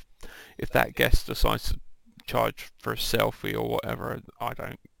even if that guest decides to charge for a selfie or whatever, I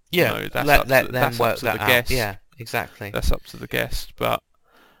don't know. Let them work that out. Guest. Yeah, exactly. That's up to the guest, but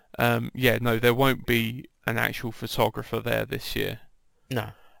there won't be an actual photographer there this year. No.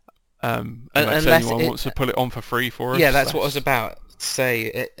 Unless anyone wants to pull it on for free for us. Yeah, that's what I was about to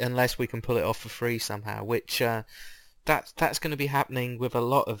say. Unless we can pull it off for free somehow, which that's going to be happening with a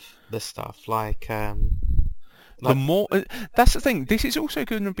lot of the stuff. The more that's the thing. This is also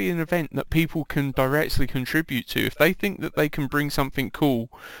going to be an event that people can directly contribute to. If they think that they can bring something cool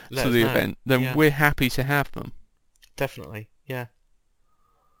to the event, then we're happy to have them. Definitely, yeah.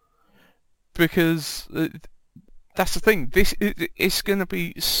 Because that's the thing. It's going to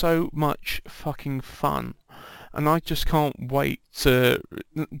be so much fucking fun, and I just can't wait to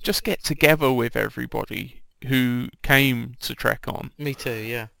just get together with everybody who came to Trek On. Me too,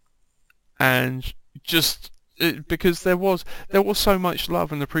 yeah. And just because there was so much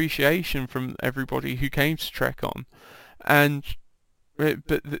love and appreciation from everybody who came to Trek On,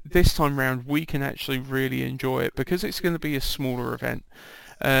 but this time round we can actually really enjoy it because it's going to be a smaller event.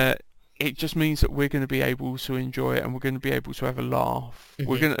 It just means that we're going to be able to enjoy it, and we're going to be able to have a laugh.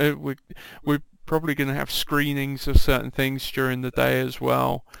 We're probably going to have screenings of certain things during the day as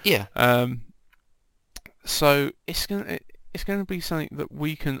well. Yeah. So it's going to be something that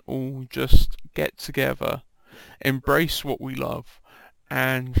we can all just get together, embrace what we love,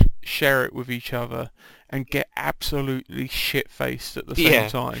 and share it with each other and get absolutely shit-faced at the same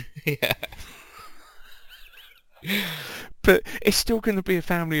time. Yeah. But it's still going to be a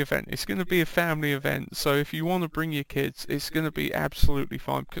family event. It's going to be a family event. So if you want to bring your kids, it's going to be absolutely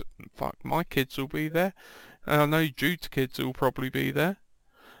fine. Because, fuck, my kids will be there. And I know Jude's kids will probably be there.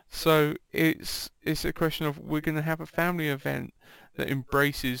 So it's a question of we're going to have a family event that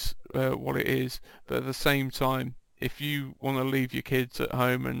embraces what it is. But at the same time, if you want to leave your kids at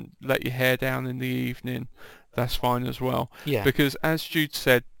home and let your hair down in the evening, that's fine as well. Yeah. Because as Jude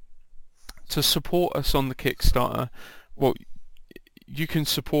said, to support us on the Kickstarter, well, you can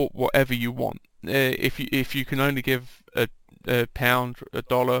support whatever you want. If you can only give a pound,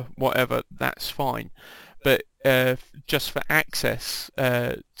 $1, whatever, that's fine. But just for access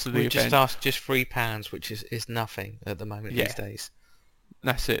to the We event, just asked just £3, which is nothing at the moment these days.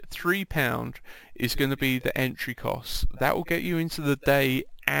 That's it. £3 is going to be the entry cost. That will get you into the day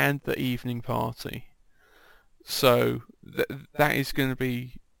and the evening party. So that is going to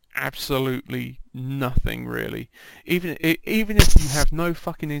be absolutely nothing, really. Even if you have no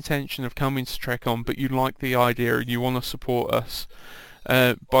fucking intention of coming to TrekOn, but you like the idea and you want to support us,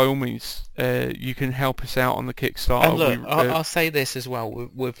 by all means, you can help us out on the Kickstarter. And look, I'll say this as well,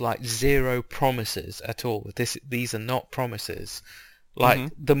 with like zero promises at all. These are not promises.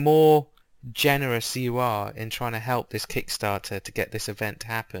 Like, the more generous you are in trying to help this Kickstarter to get this event to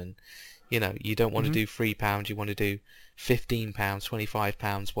happen, you know, you don't want to do £3, you want to do £15,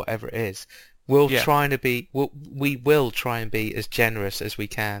 £25, whatever it is. We will try and be as generous as we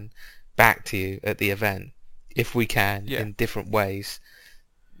can back to you at the event, if we can, in different ways.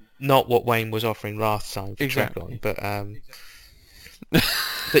 Not what Wayne was offering last time for TrekOn,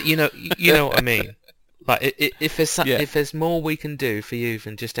 but you know what I mean. Like, if there's more we can do for you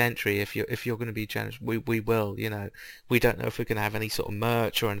than just entry, if you're going to be generous, we will. You know, we don't know if we're going to have any sort of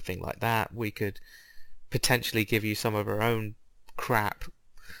merch or anything like that. We could potentially give you some of our own crap,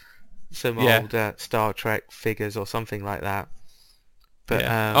 some old Star Trek figures or something like that. But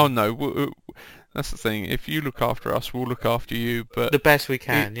oh no, that's the thing. If you look after us, we'll look after you. But the best we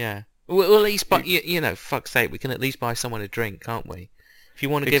can, We'll at least buy. You know, fuck's sake, we can at least buy someone a drink, can't we? If you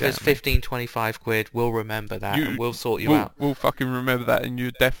want to give us 15, 25 quid, we'll remember that and we'll sort you out. We'll fucking remember that, and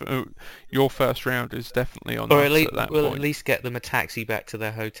your first round is definitely on or us at least, at that we'll point. at least get them a taxi back to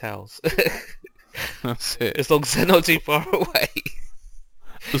their hotels. That's it. As long as they're not too far away.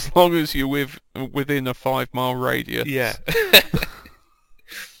 As long as you're within a 5-mile radius. Yeah.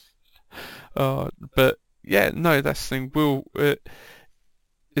 But yeah, no, that's the thing. We'll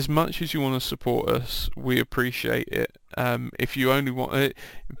as much as you want to support us, we appreciate it. If you only want it,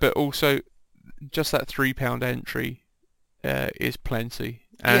 but also just that £3 entry is plenty.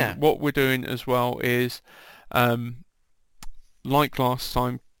 And what we're doing as well is, like last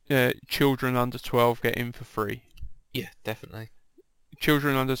time, children under 12 get in for free. Yeah, definitely.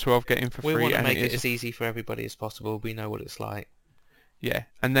 Children under 12 get in for free. We want to and make it as easy for everybody as possible. We know what it's like. Yeah,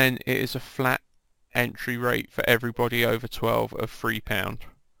 and then it is a flat entry rate for everybody over 12 of £3.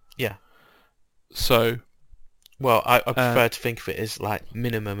 Yeah. So, well, I prefer to think of it as like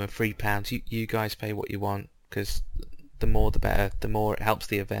minimum of £3. You guys pay what you want, because the more the better. The more it helps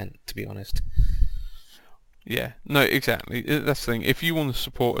the event, to be honest. Yeah, no, exactly. That's the thing. If you want to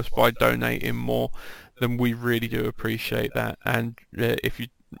support us by donating more, then we really do appreciate that. And if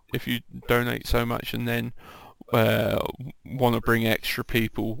you donate so much and then want to bring extra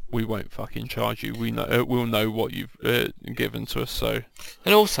people, we won't fucking charge you. We'll know what you've given to us. So,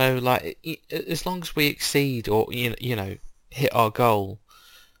 and also, like, as long as we exceed or you know hit our goal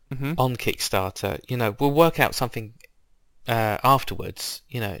on Kickstarter, you know, we'll work out something afterwards.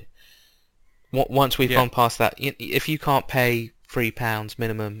 You know, once we've gone past that, if you can't pay £3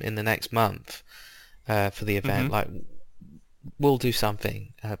 minimum in the next month for the event, like, we'll do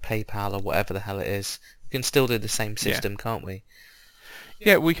something, PayPal or whatever the hell it is. We can still do the same system, can't we?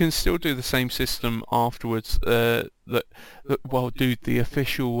 Yeah, we can still do the same system afterwards. Well, dude, the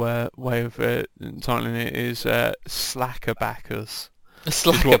official way of titling it is Slacker backers.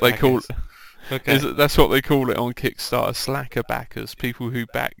 Slacker is what backers. They call it. Okay. That's what they call it on Kickstarter. Slacker backers, people who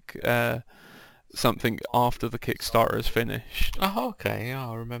back something after the Kickstarter is finished. Oh, okay. Yeah,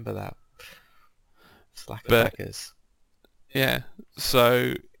 I remember that. Slacker backers. Yeah.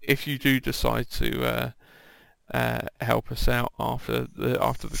 So if you do decide to help us out after the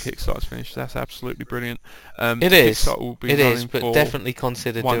Kickstarter's finished, that's absolutely brilliant. It is. It is, but definitely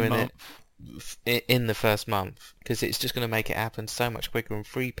consider doing month. it in the first month, because it's just going to make it happen so much quicker. And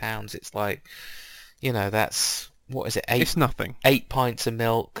 £3, it's like, you know, that's, what is it? It's nothing. 8 pints of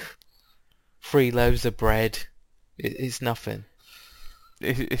milk, 3 loaves of bread. It's nothing.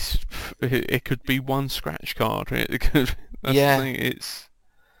 it could be one scratch card. That's Yeah. the thing. It's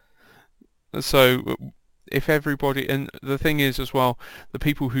so if everybody, and the thing is as well, the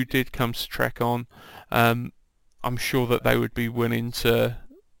people who did come to Trek On, I'm sure that they would be willing to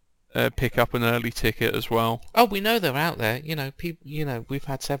pick up an early ticket as well. Oh, we know they're out there. People. We've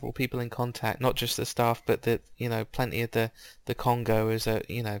had several people in contact, not just the staff, but plenty of the Congoers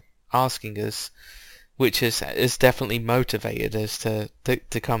are, asking us, which has definitely motivated us to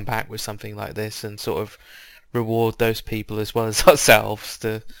come back with something like this and sort of reward those people as well as ourselves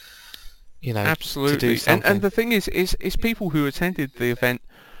to, absolutely. to do something. And the thing is people who attended the event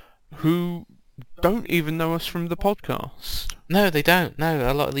who don't even know us from the podcast. No, they don't. No,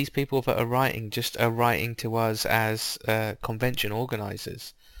 a lot of these people that are writing are writing to us as convention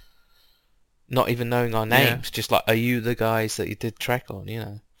organisers, not even knowing our names. Yeah. Just like, are you the guys that you did Trek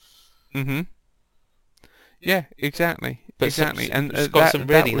On? Mhm. Yeah, exactly. But exactly. And it's got some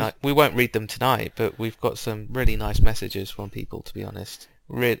really nice. We won't read them tonight, but we've got some really nice messages from people. To be honest,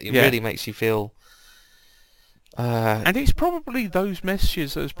 it really makes you feel. And it's probably those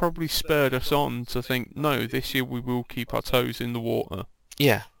messages that has probably spurred us on to think, no, this year we will keep our toes in the water.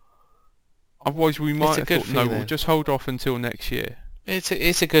 Yeah. Otherwise, we might have thought, feeling. no, we'll just hold off until next year. It's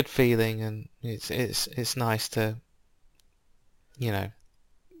a good feeling, and it's nice to, And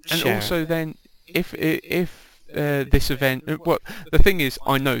share also it. then, if this event, the thing is,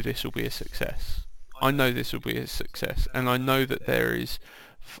 I know this will be a success. I know this will be a success, and I know that there is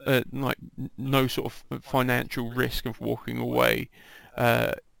no sort of financial risk of walking away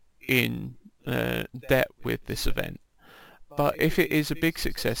in debt with this event. But if it is a big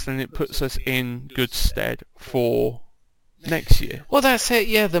success, then it puts us in good stead for next year. Well, that's it.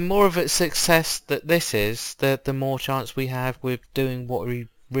 Yeah, the more of a success that this is, the more chance we have with doing what we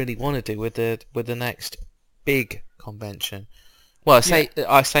really want to do with the next big convention. Well,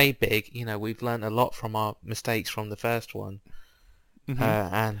 I say big. We've learned a lot from our mistakes from the first one. Mm-hmm.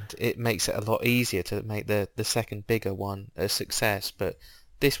 And it makes it a lot easier to make the second bigger one a success. But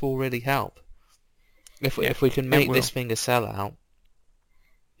this will really help if we can make this thing a sellout.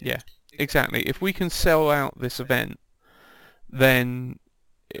 Yeah, exactly. If we can sell out this event, then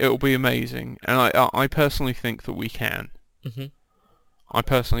it'll be amazing. And I personally think that we can. Mm-hmm. I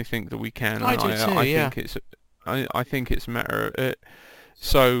personally think that we can. I do too. I think I think it's a matter of it.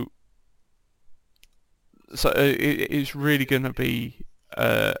 So it is really going to be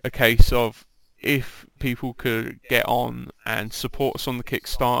a case of if people could get on and support us on the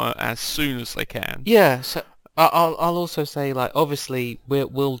Kickstarter as soon as they can. Yeah, so I'll also say, obviously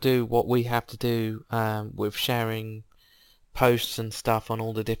we'll do what we have to do with sharing posts and stuff on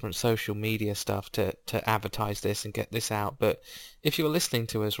all the different social media stuff to advertise this and get this out. But if you're listening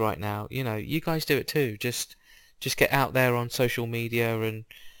to us right now, you guys do it too. Just get out there on social media and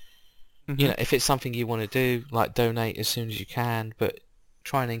if it's something you want to do, donate as soon as you can, but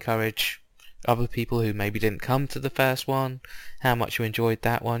try and encourage other people who maybe didn't come to the first one, how much you enjoyed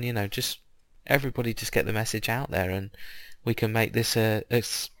that one. Just everybody just get the message out there, and we can make this a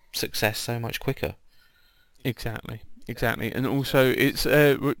success so much quicker. Exactly, and also it's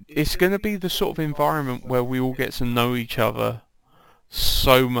going to be the sort of environment where we all get to know each other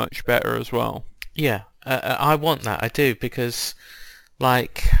so much better as well. Yeah, I want that. I do, because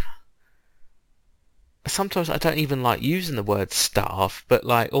sometimes I don't even like using the word staff, but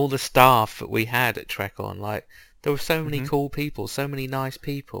all the staff that we had at Trek On, there were so many cool people, so many nice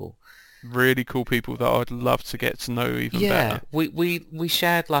people. Really cool people that I'd love to get to know even better. We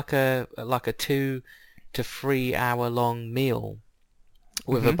shared a 2 to 3 hour long meal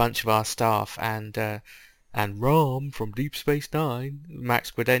with a bunch of our staff and Rom from Deep Space Nine, Max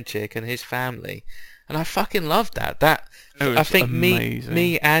Gredenchik and his family. And I fucking loved that. I think amazing.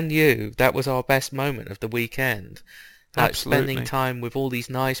 me and you, that was our best moment of the weekend. Absolutely. Spending time with all these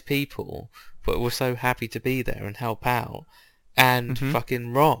nice people, but we're so happy to be there and help out. And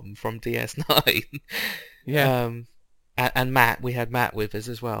fucking Rom from DS9. Yeah. And Matt, we had Matt with us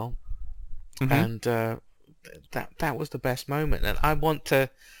as well. And that was the best moment. And I want to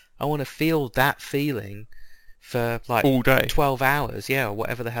feel that feeling for all day, 12 hours, or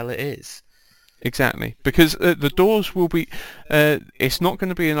whatever the hell it is. Exactly, because the doors will be. It's not going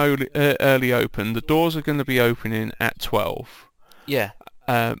to be an early open. The doors are going to be opening at 12. Yeah.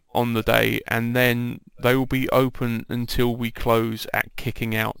 On the day, and then they will be open until we close at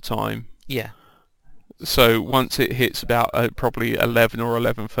kicking out time. Yeah. So once it hits about probably 11 or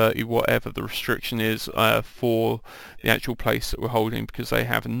 11:30, whatever the restriction is for the actual place that we're holding, because they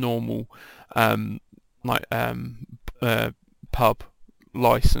have a normal pub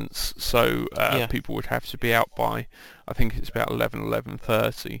license, so Yeah. people would have to be out by, I think it's about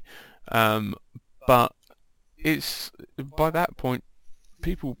 11:30. But it's by that point,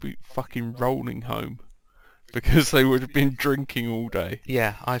 people will be fucking rolling home because they would have been drinking all day.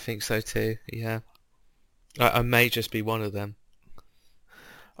 Yeah, I think so too. Yeah, I may just be one of them.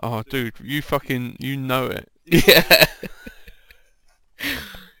 Oh, dude, you know it. Yeah.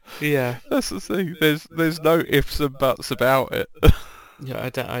 Yeah. That's the thing. There's no ifs and buts about it. Yeah, I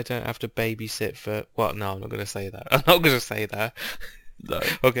don't have to babysit for... Well, no, I'm not going to say that. I'm not going to say that. No.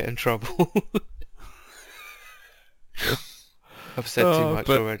 I'll get in trouble. I've said too much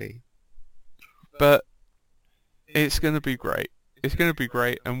already. But it's going to be great. It's going to be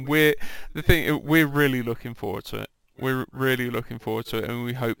great, and we're really looking forward to it. We're really looking forward to it, and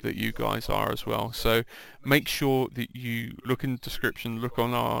we hope that you guys are as well. So make sure that you look in the description, look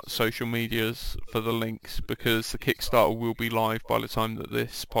on our social medias for the links, because the Kickstarter will be live by the time that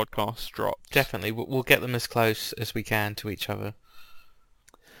this podcast drops. Definitely, we'll get them as close as we can to each other.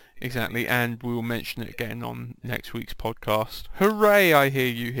 Exactly, and we'll mention it again on next week's podcast. Hooray, I hear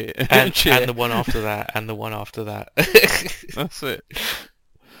you here. And the one after that, and the one after that. That's it.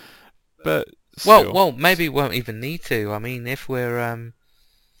 But well, maybe we won't even need to. I mean, if we're,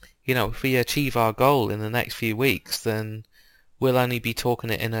 if we achieve our goal in the next few weeks, then we'll only be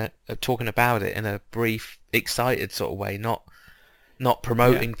talking about it in a brief, excited sort of way, not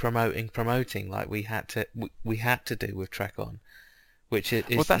promoting like we had to do with Trek On, which is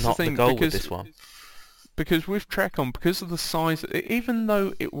that's not the thing, goal with this one. Because with Trek On, because of the size, even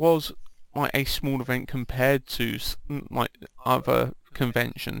though it was like a small event compared to like other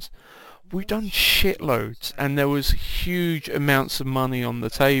conventions, we've done shitloads, and there was huge amounts of money on the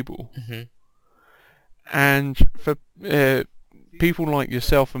table. Mm-hmm. And for people like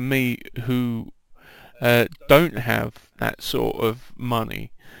yourself and me who don't have that sort of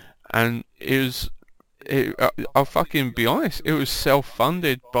money, and I'll fucking be honest, it was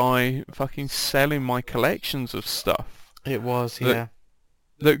self-funded by fucking selling my collections of stuff. It was, yeah.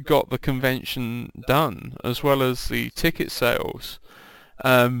 That got the convention done, as well as the ticket sales.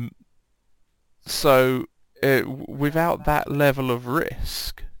 So without that level of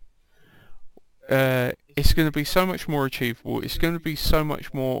risk, it's going to be so much more achievable, it's going to be so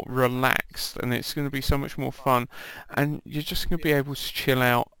much more relaxed, and it's going to be so much more fun, and you're just going to be able to chill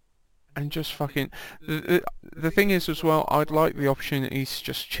out and just fucking... The thing is as well, I'd like the opportunity to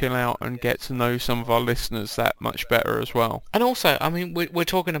just chill out and get to know some of our listeners that much better as well. And also, I mean, we're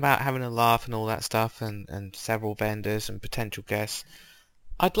talking about having a laugh and all that stuff, and several vendors and potential guests.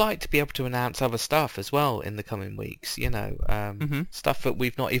 I'd like to be able to announce other stuff as well in the coming weeks, stuff that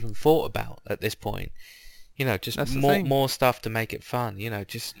we've not even thought about at this point. Just more stuff to make it fun,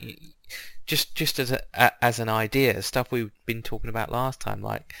 just as an idea, stuff we've been talking about last time,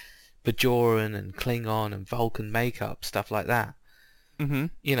 like Bajoran and Klingon and Vulcan makeup, stuff like that.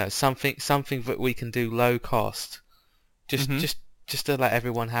 Mm-hmm. Something that we can do low cost, just to let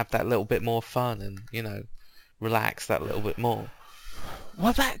everyone have that little bit more fun and, relax that little bit more.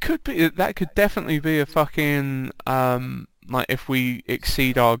 Well, that could definitely be a fucking, like, if we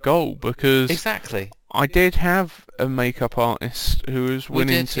exceed our goal, because... Exactly. I did have a makeup artist who was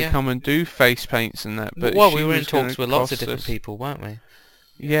willing to come and do face paints and that, but we were in talks with lots of different people, weren't we?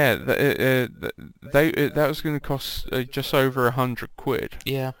 Yeah, that was going to cost just over £100.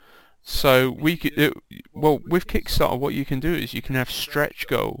 Yeah. So we could, with Kickstarter, what you can do is you can have stretch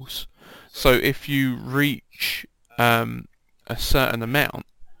goals. So if you reach a certain amount,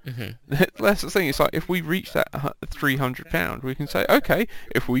 that's the thing. It's like if we reach that £300, we can say, okay,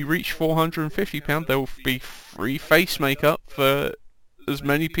 if we reach £450, there will be free face makeup for as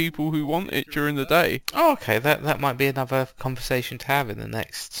many people who want it during the day. Oh, okay. That might be another conversation to have in the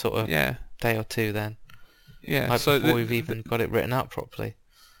next sort of day or two then. Yeah. Like so before we've even got it written up properly.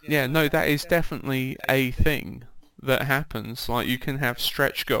 Yeah, no, that is definitely a thing that happens. Like, you can have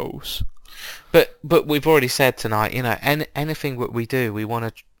stretch goals. But we've already said tonight, anything that we do, we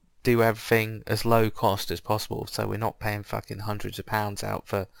want to do everything as low cost as possible. So we're not paying fucking hundreds of pounds out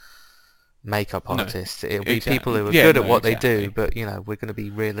for makeup artists. It'll be people who are good at what they do, but we're going to be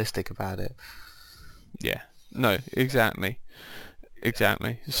realistic about it. Yeah. No, exactly.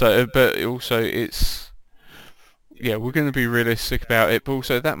 So, but also it's... Yeah, we're going to be realistic about it, but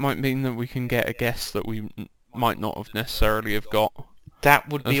also that might mean that we can get a guest that we might not have necessarily have got. That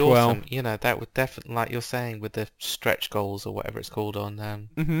would be awesome. That would definitely, like you're saying, with the stretch goals or whatever it's called on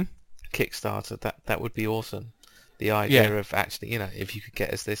Kickstarter, that would be awesome. The idea of actually, if you could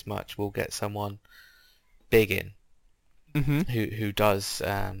get us this much, we'll get someone big in who does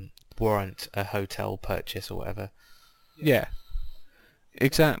warrant a hotel purchase or whatever. Yeah.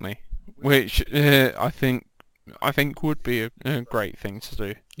 exactly. Which I think would be a great thing to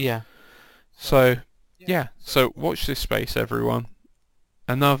do. Yeah. So yeah, so watch this space, everyone.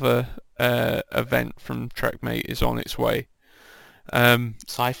 Another event from TrekMate is on its way.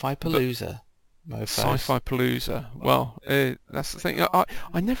 Sci-Fi Palooza. Sci-Fi Palooza. Well, that's the thing. I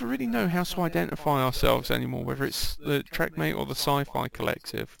never really know how to identify ourselves anymore, whether it's the TrekMate or the Sci-Fi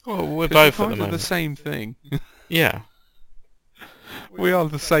Collective. Well, we're 'Cause both we're at the kind of moment. the same thing. Yeah. We are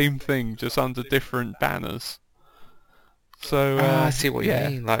the same thing, just under different banners. So I see what you yeah.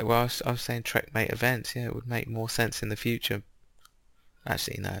 mean. Like, well, I was saying TrekMate events. Yeah, it would make more sense in the future.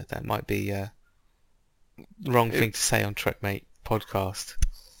 Actually, no, that might be the wrong thing to say on TrekMate podcast.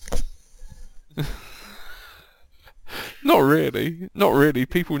 Not really. Not really.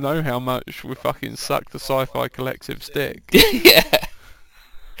 People know how much we fucking suck the Sci-Fi Collective stick. Yeah.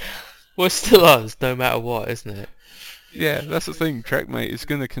 Well, it's still us, no matter what, isn't it? Yeah, that's the thing. TrekMate is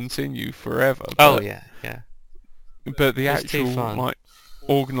going to continue forever. Oh but- yeah, yeah. But the It's too actual fun. like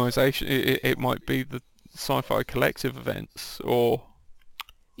organisation, it might be the Sci-Fi Collective events, or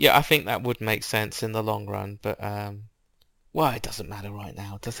Yeah, I think that would make sense in the long run, but well, it doesn't matter right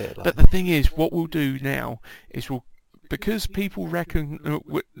now, does it? Like, but the thing is, what we'll do now is because people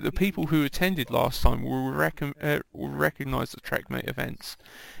the people who attended last time will recognise the TrekMate events,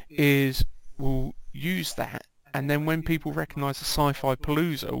 we'll use that. And then when people recognise the Sci-Fi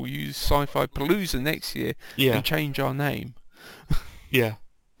Palooza, we'll use Sci-Fi Palooza next year Yeah. and change our name. yeah.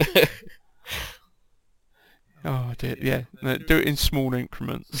 Oh dear, yeah. No, do it in small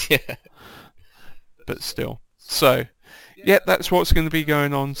increments, Yeah. but still. So, yeah, that's what's going to be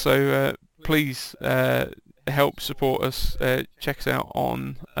going on. So please help support us. Check us out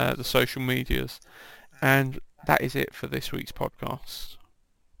on the social medias. And that is it for this week's podcast.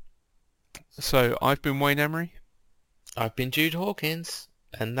 So, I've been Wayne Emery. I've been Jude Hawkins,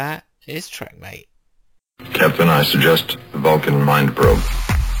 and that is TrekMate. Captain, I suggest the Vulcan mind probe.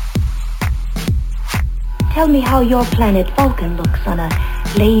 Tell me how your planet Vulcan looks on a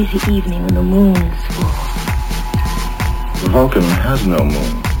lazy evening when the moon's full. Vulcan has no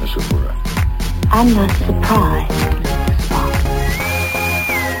moon, Miss Uhura. I'm not surprised, Spock.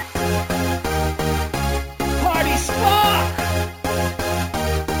 Party Spock!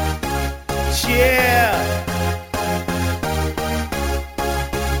 Yeah!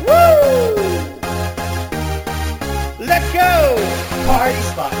 Woo! Let's go! Party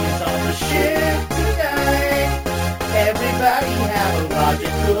Spock is on the ship tonight. Everybody have a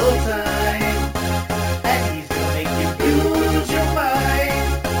logical time. And he's gonna make you lose your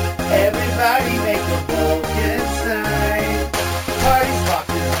mind. Everybody make a Vulcan sign. Party Spock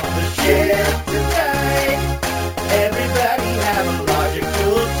is on the ship tonight. Everybody have a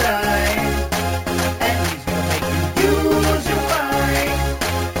logical time. And he's gonna make you lose your mind.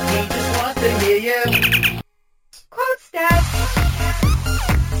 He just wants to hear you. Quote stats.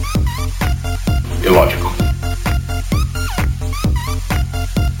 Illogical.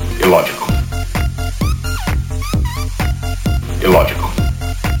 Illogical. Illogical.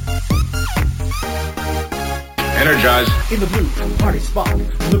 Energize. In the blue, Party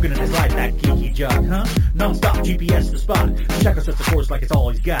Spock, looking at his life, that geeky jog, huh? Non-stop GPS to spot. Checker sets the course like it's all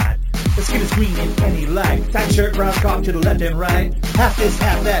he's got. The skin is green in any light. Tight shirt, brown cock to the left and right. Half this,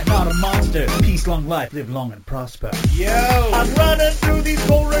 half that, not a monster. Peace, long life, live long and prosper. Yo! I'm running through these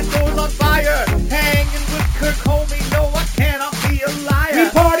corridors on fire. Hanging with Kirk Homie, no, I cannot be a liar. We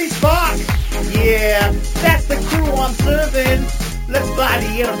Party Spock! Yeah, that's the crew I'm serving. Let's fly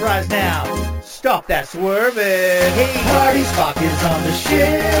the Enterprise now. Stop that swerving. Hey, Party Spock is on the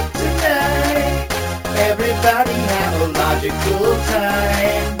ship tonight. Everybody have a logical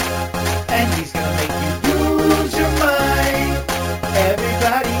time. And he's gonna make you lose your mind.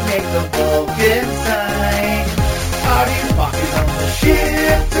 Everybody make the Vulcan sign. Party Spock is on the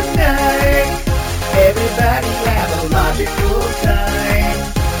ship tonight. Everybody have a logical time.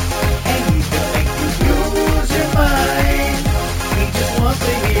 And he's gonna make you lose your mind. He just wants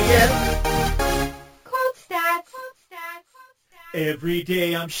to hear you. Quote stats. Every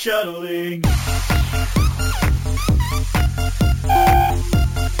day I'm shuttling.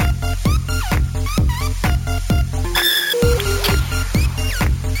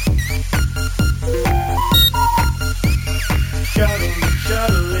 Shuttling.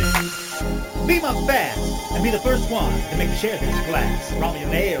 Be my fast and be the first one to make me share this glass. Romeo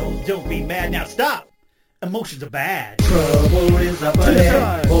nail, don't be mad, now stop. Emotions are bad. Trouble is up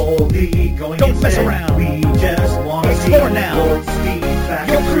ahead. Boldly going don't mess around. We just want to explore now. Lord speed back.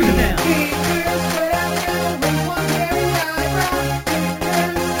 You're cruising now.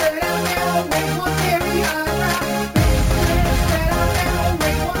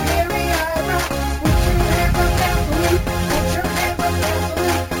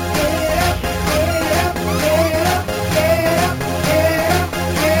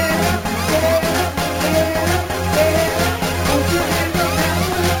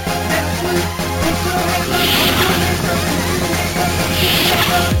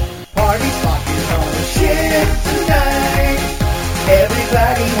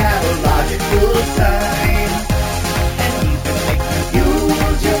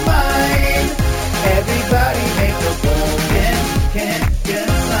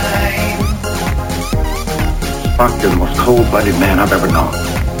 Spock, you're the most cold-blooded man I've ever known.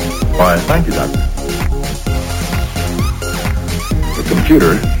 Why, thank you, Doctor. The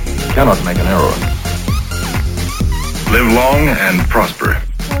computer cannot make an error. Live long and prosper.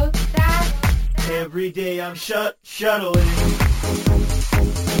 Every day I'm shuttling.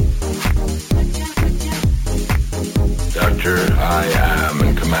 Doctor, I am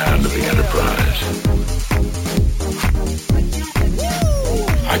in command of the Enterprise.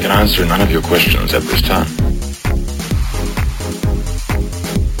 I can answer none of your questions at this time.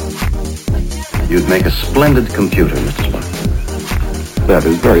 You'd make a splendid computer, Mr. Spock. That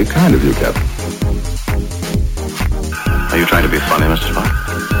is very kind of you, Captain. Are you trying to be funny, Mr. Spock?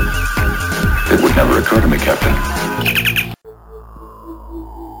 It would never occur to me, Captain.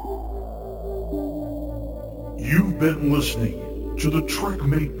 You've been listening to the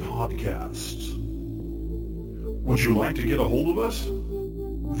TrekMate Podcast. Would you like to get a hold of us?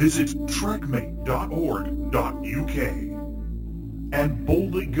 Visit trekmate.org.uk and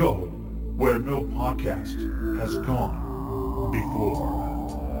boldly go where no podcast has gone before.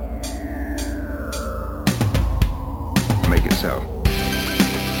 Make it so.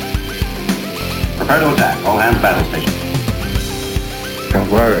 Prepare to attack. All hands battle station.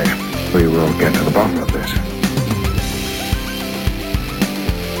 Don't worry. We will get to the bottom of this.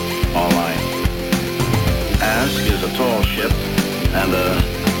 All right. Ask is a tall ship and a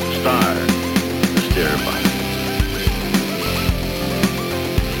star to steer by.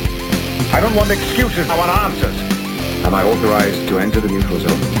 I don't want excuses. I want answers. Am I authorized to enter the neutral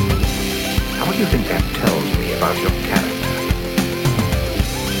zone? How much do you think that tells me about your character?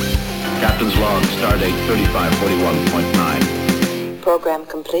 Captain's log, stardate 3541.9. Program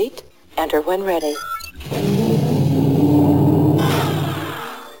complete. Enter when ready.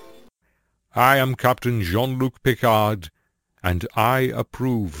 I am Captain Jean-Luc Picard, and I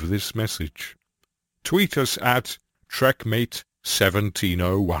approve this message. Tweet us at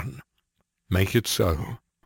TrekMate1701. Make it so.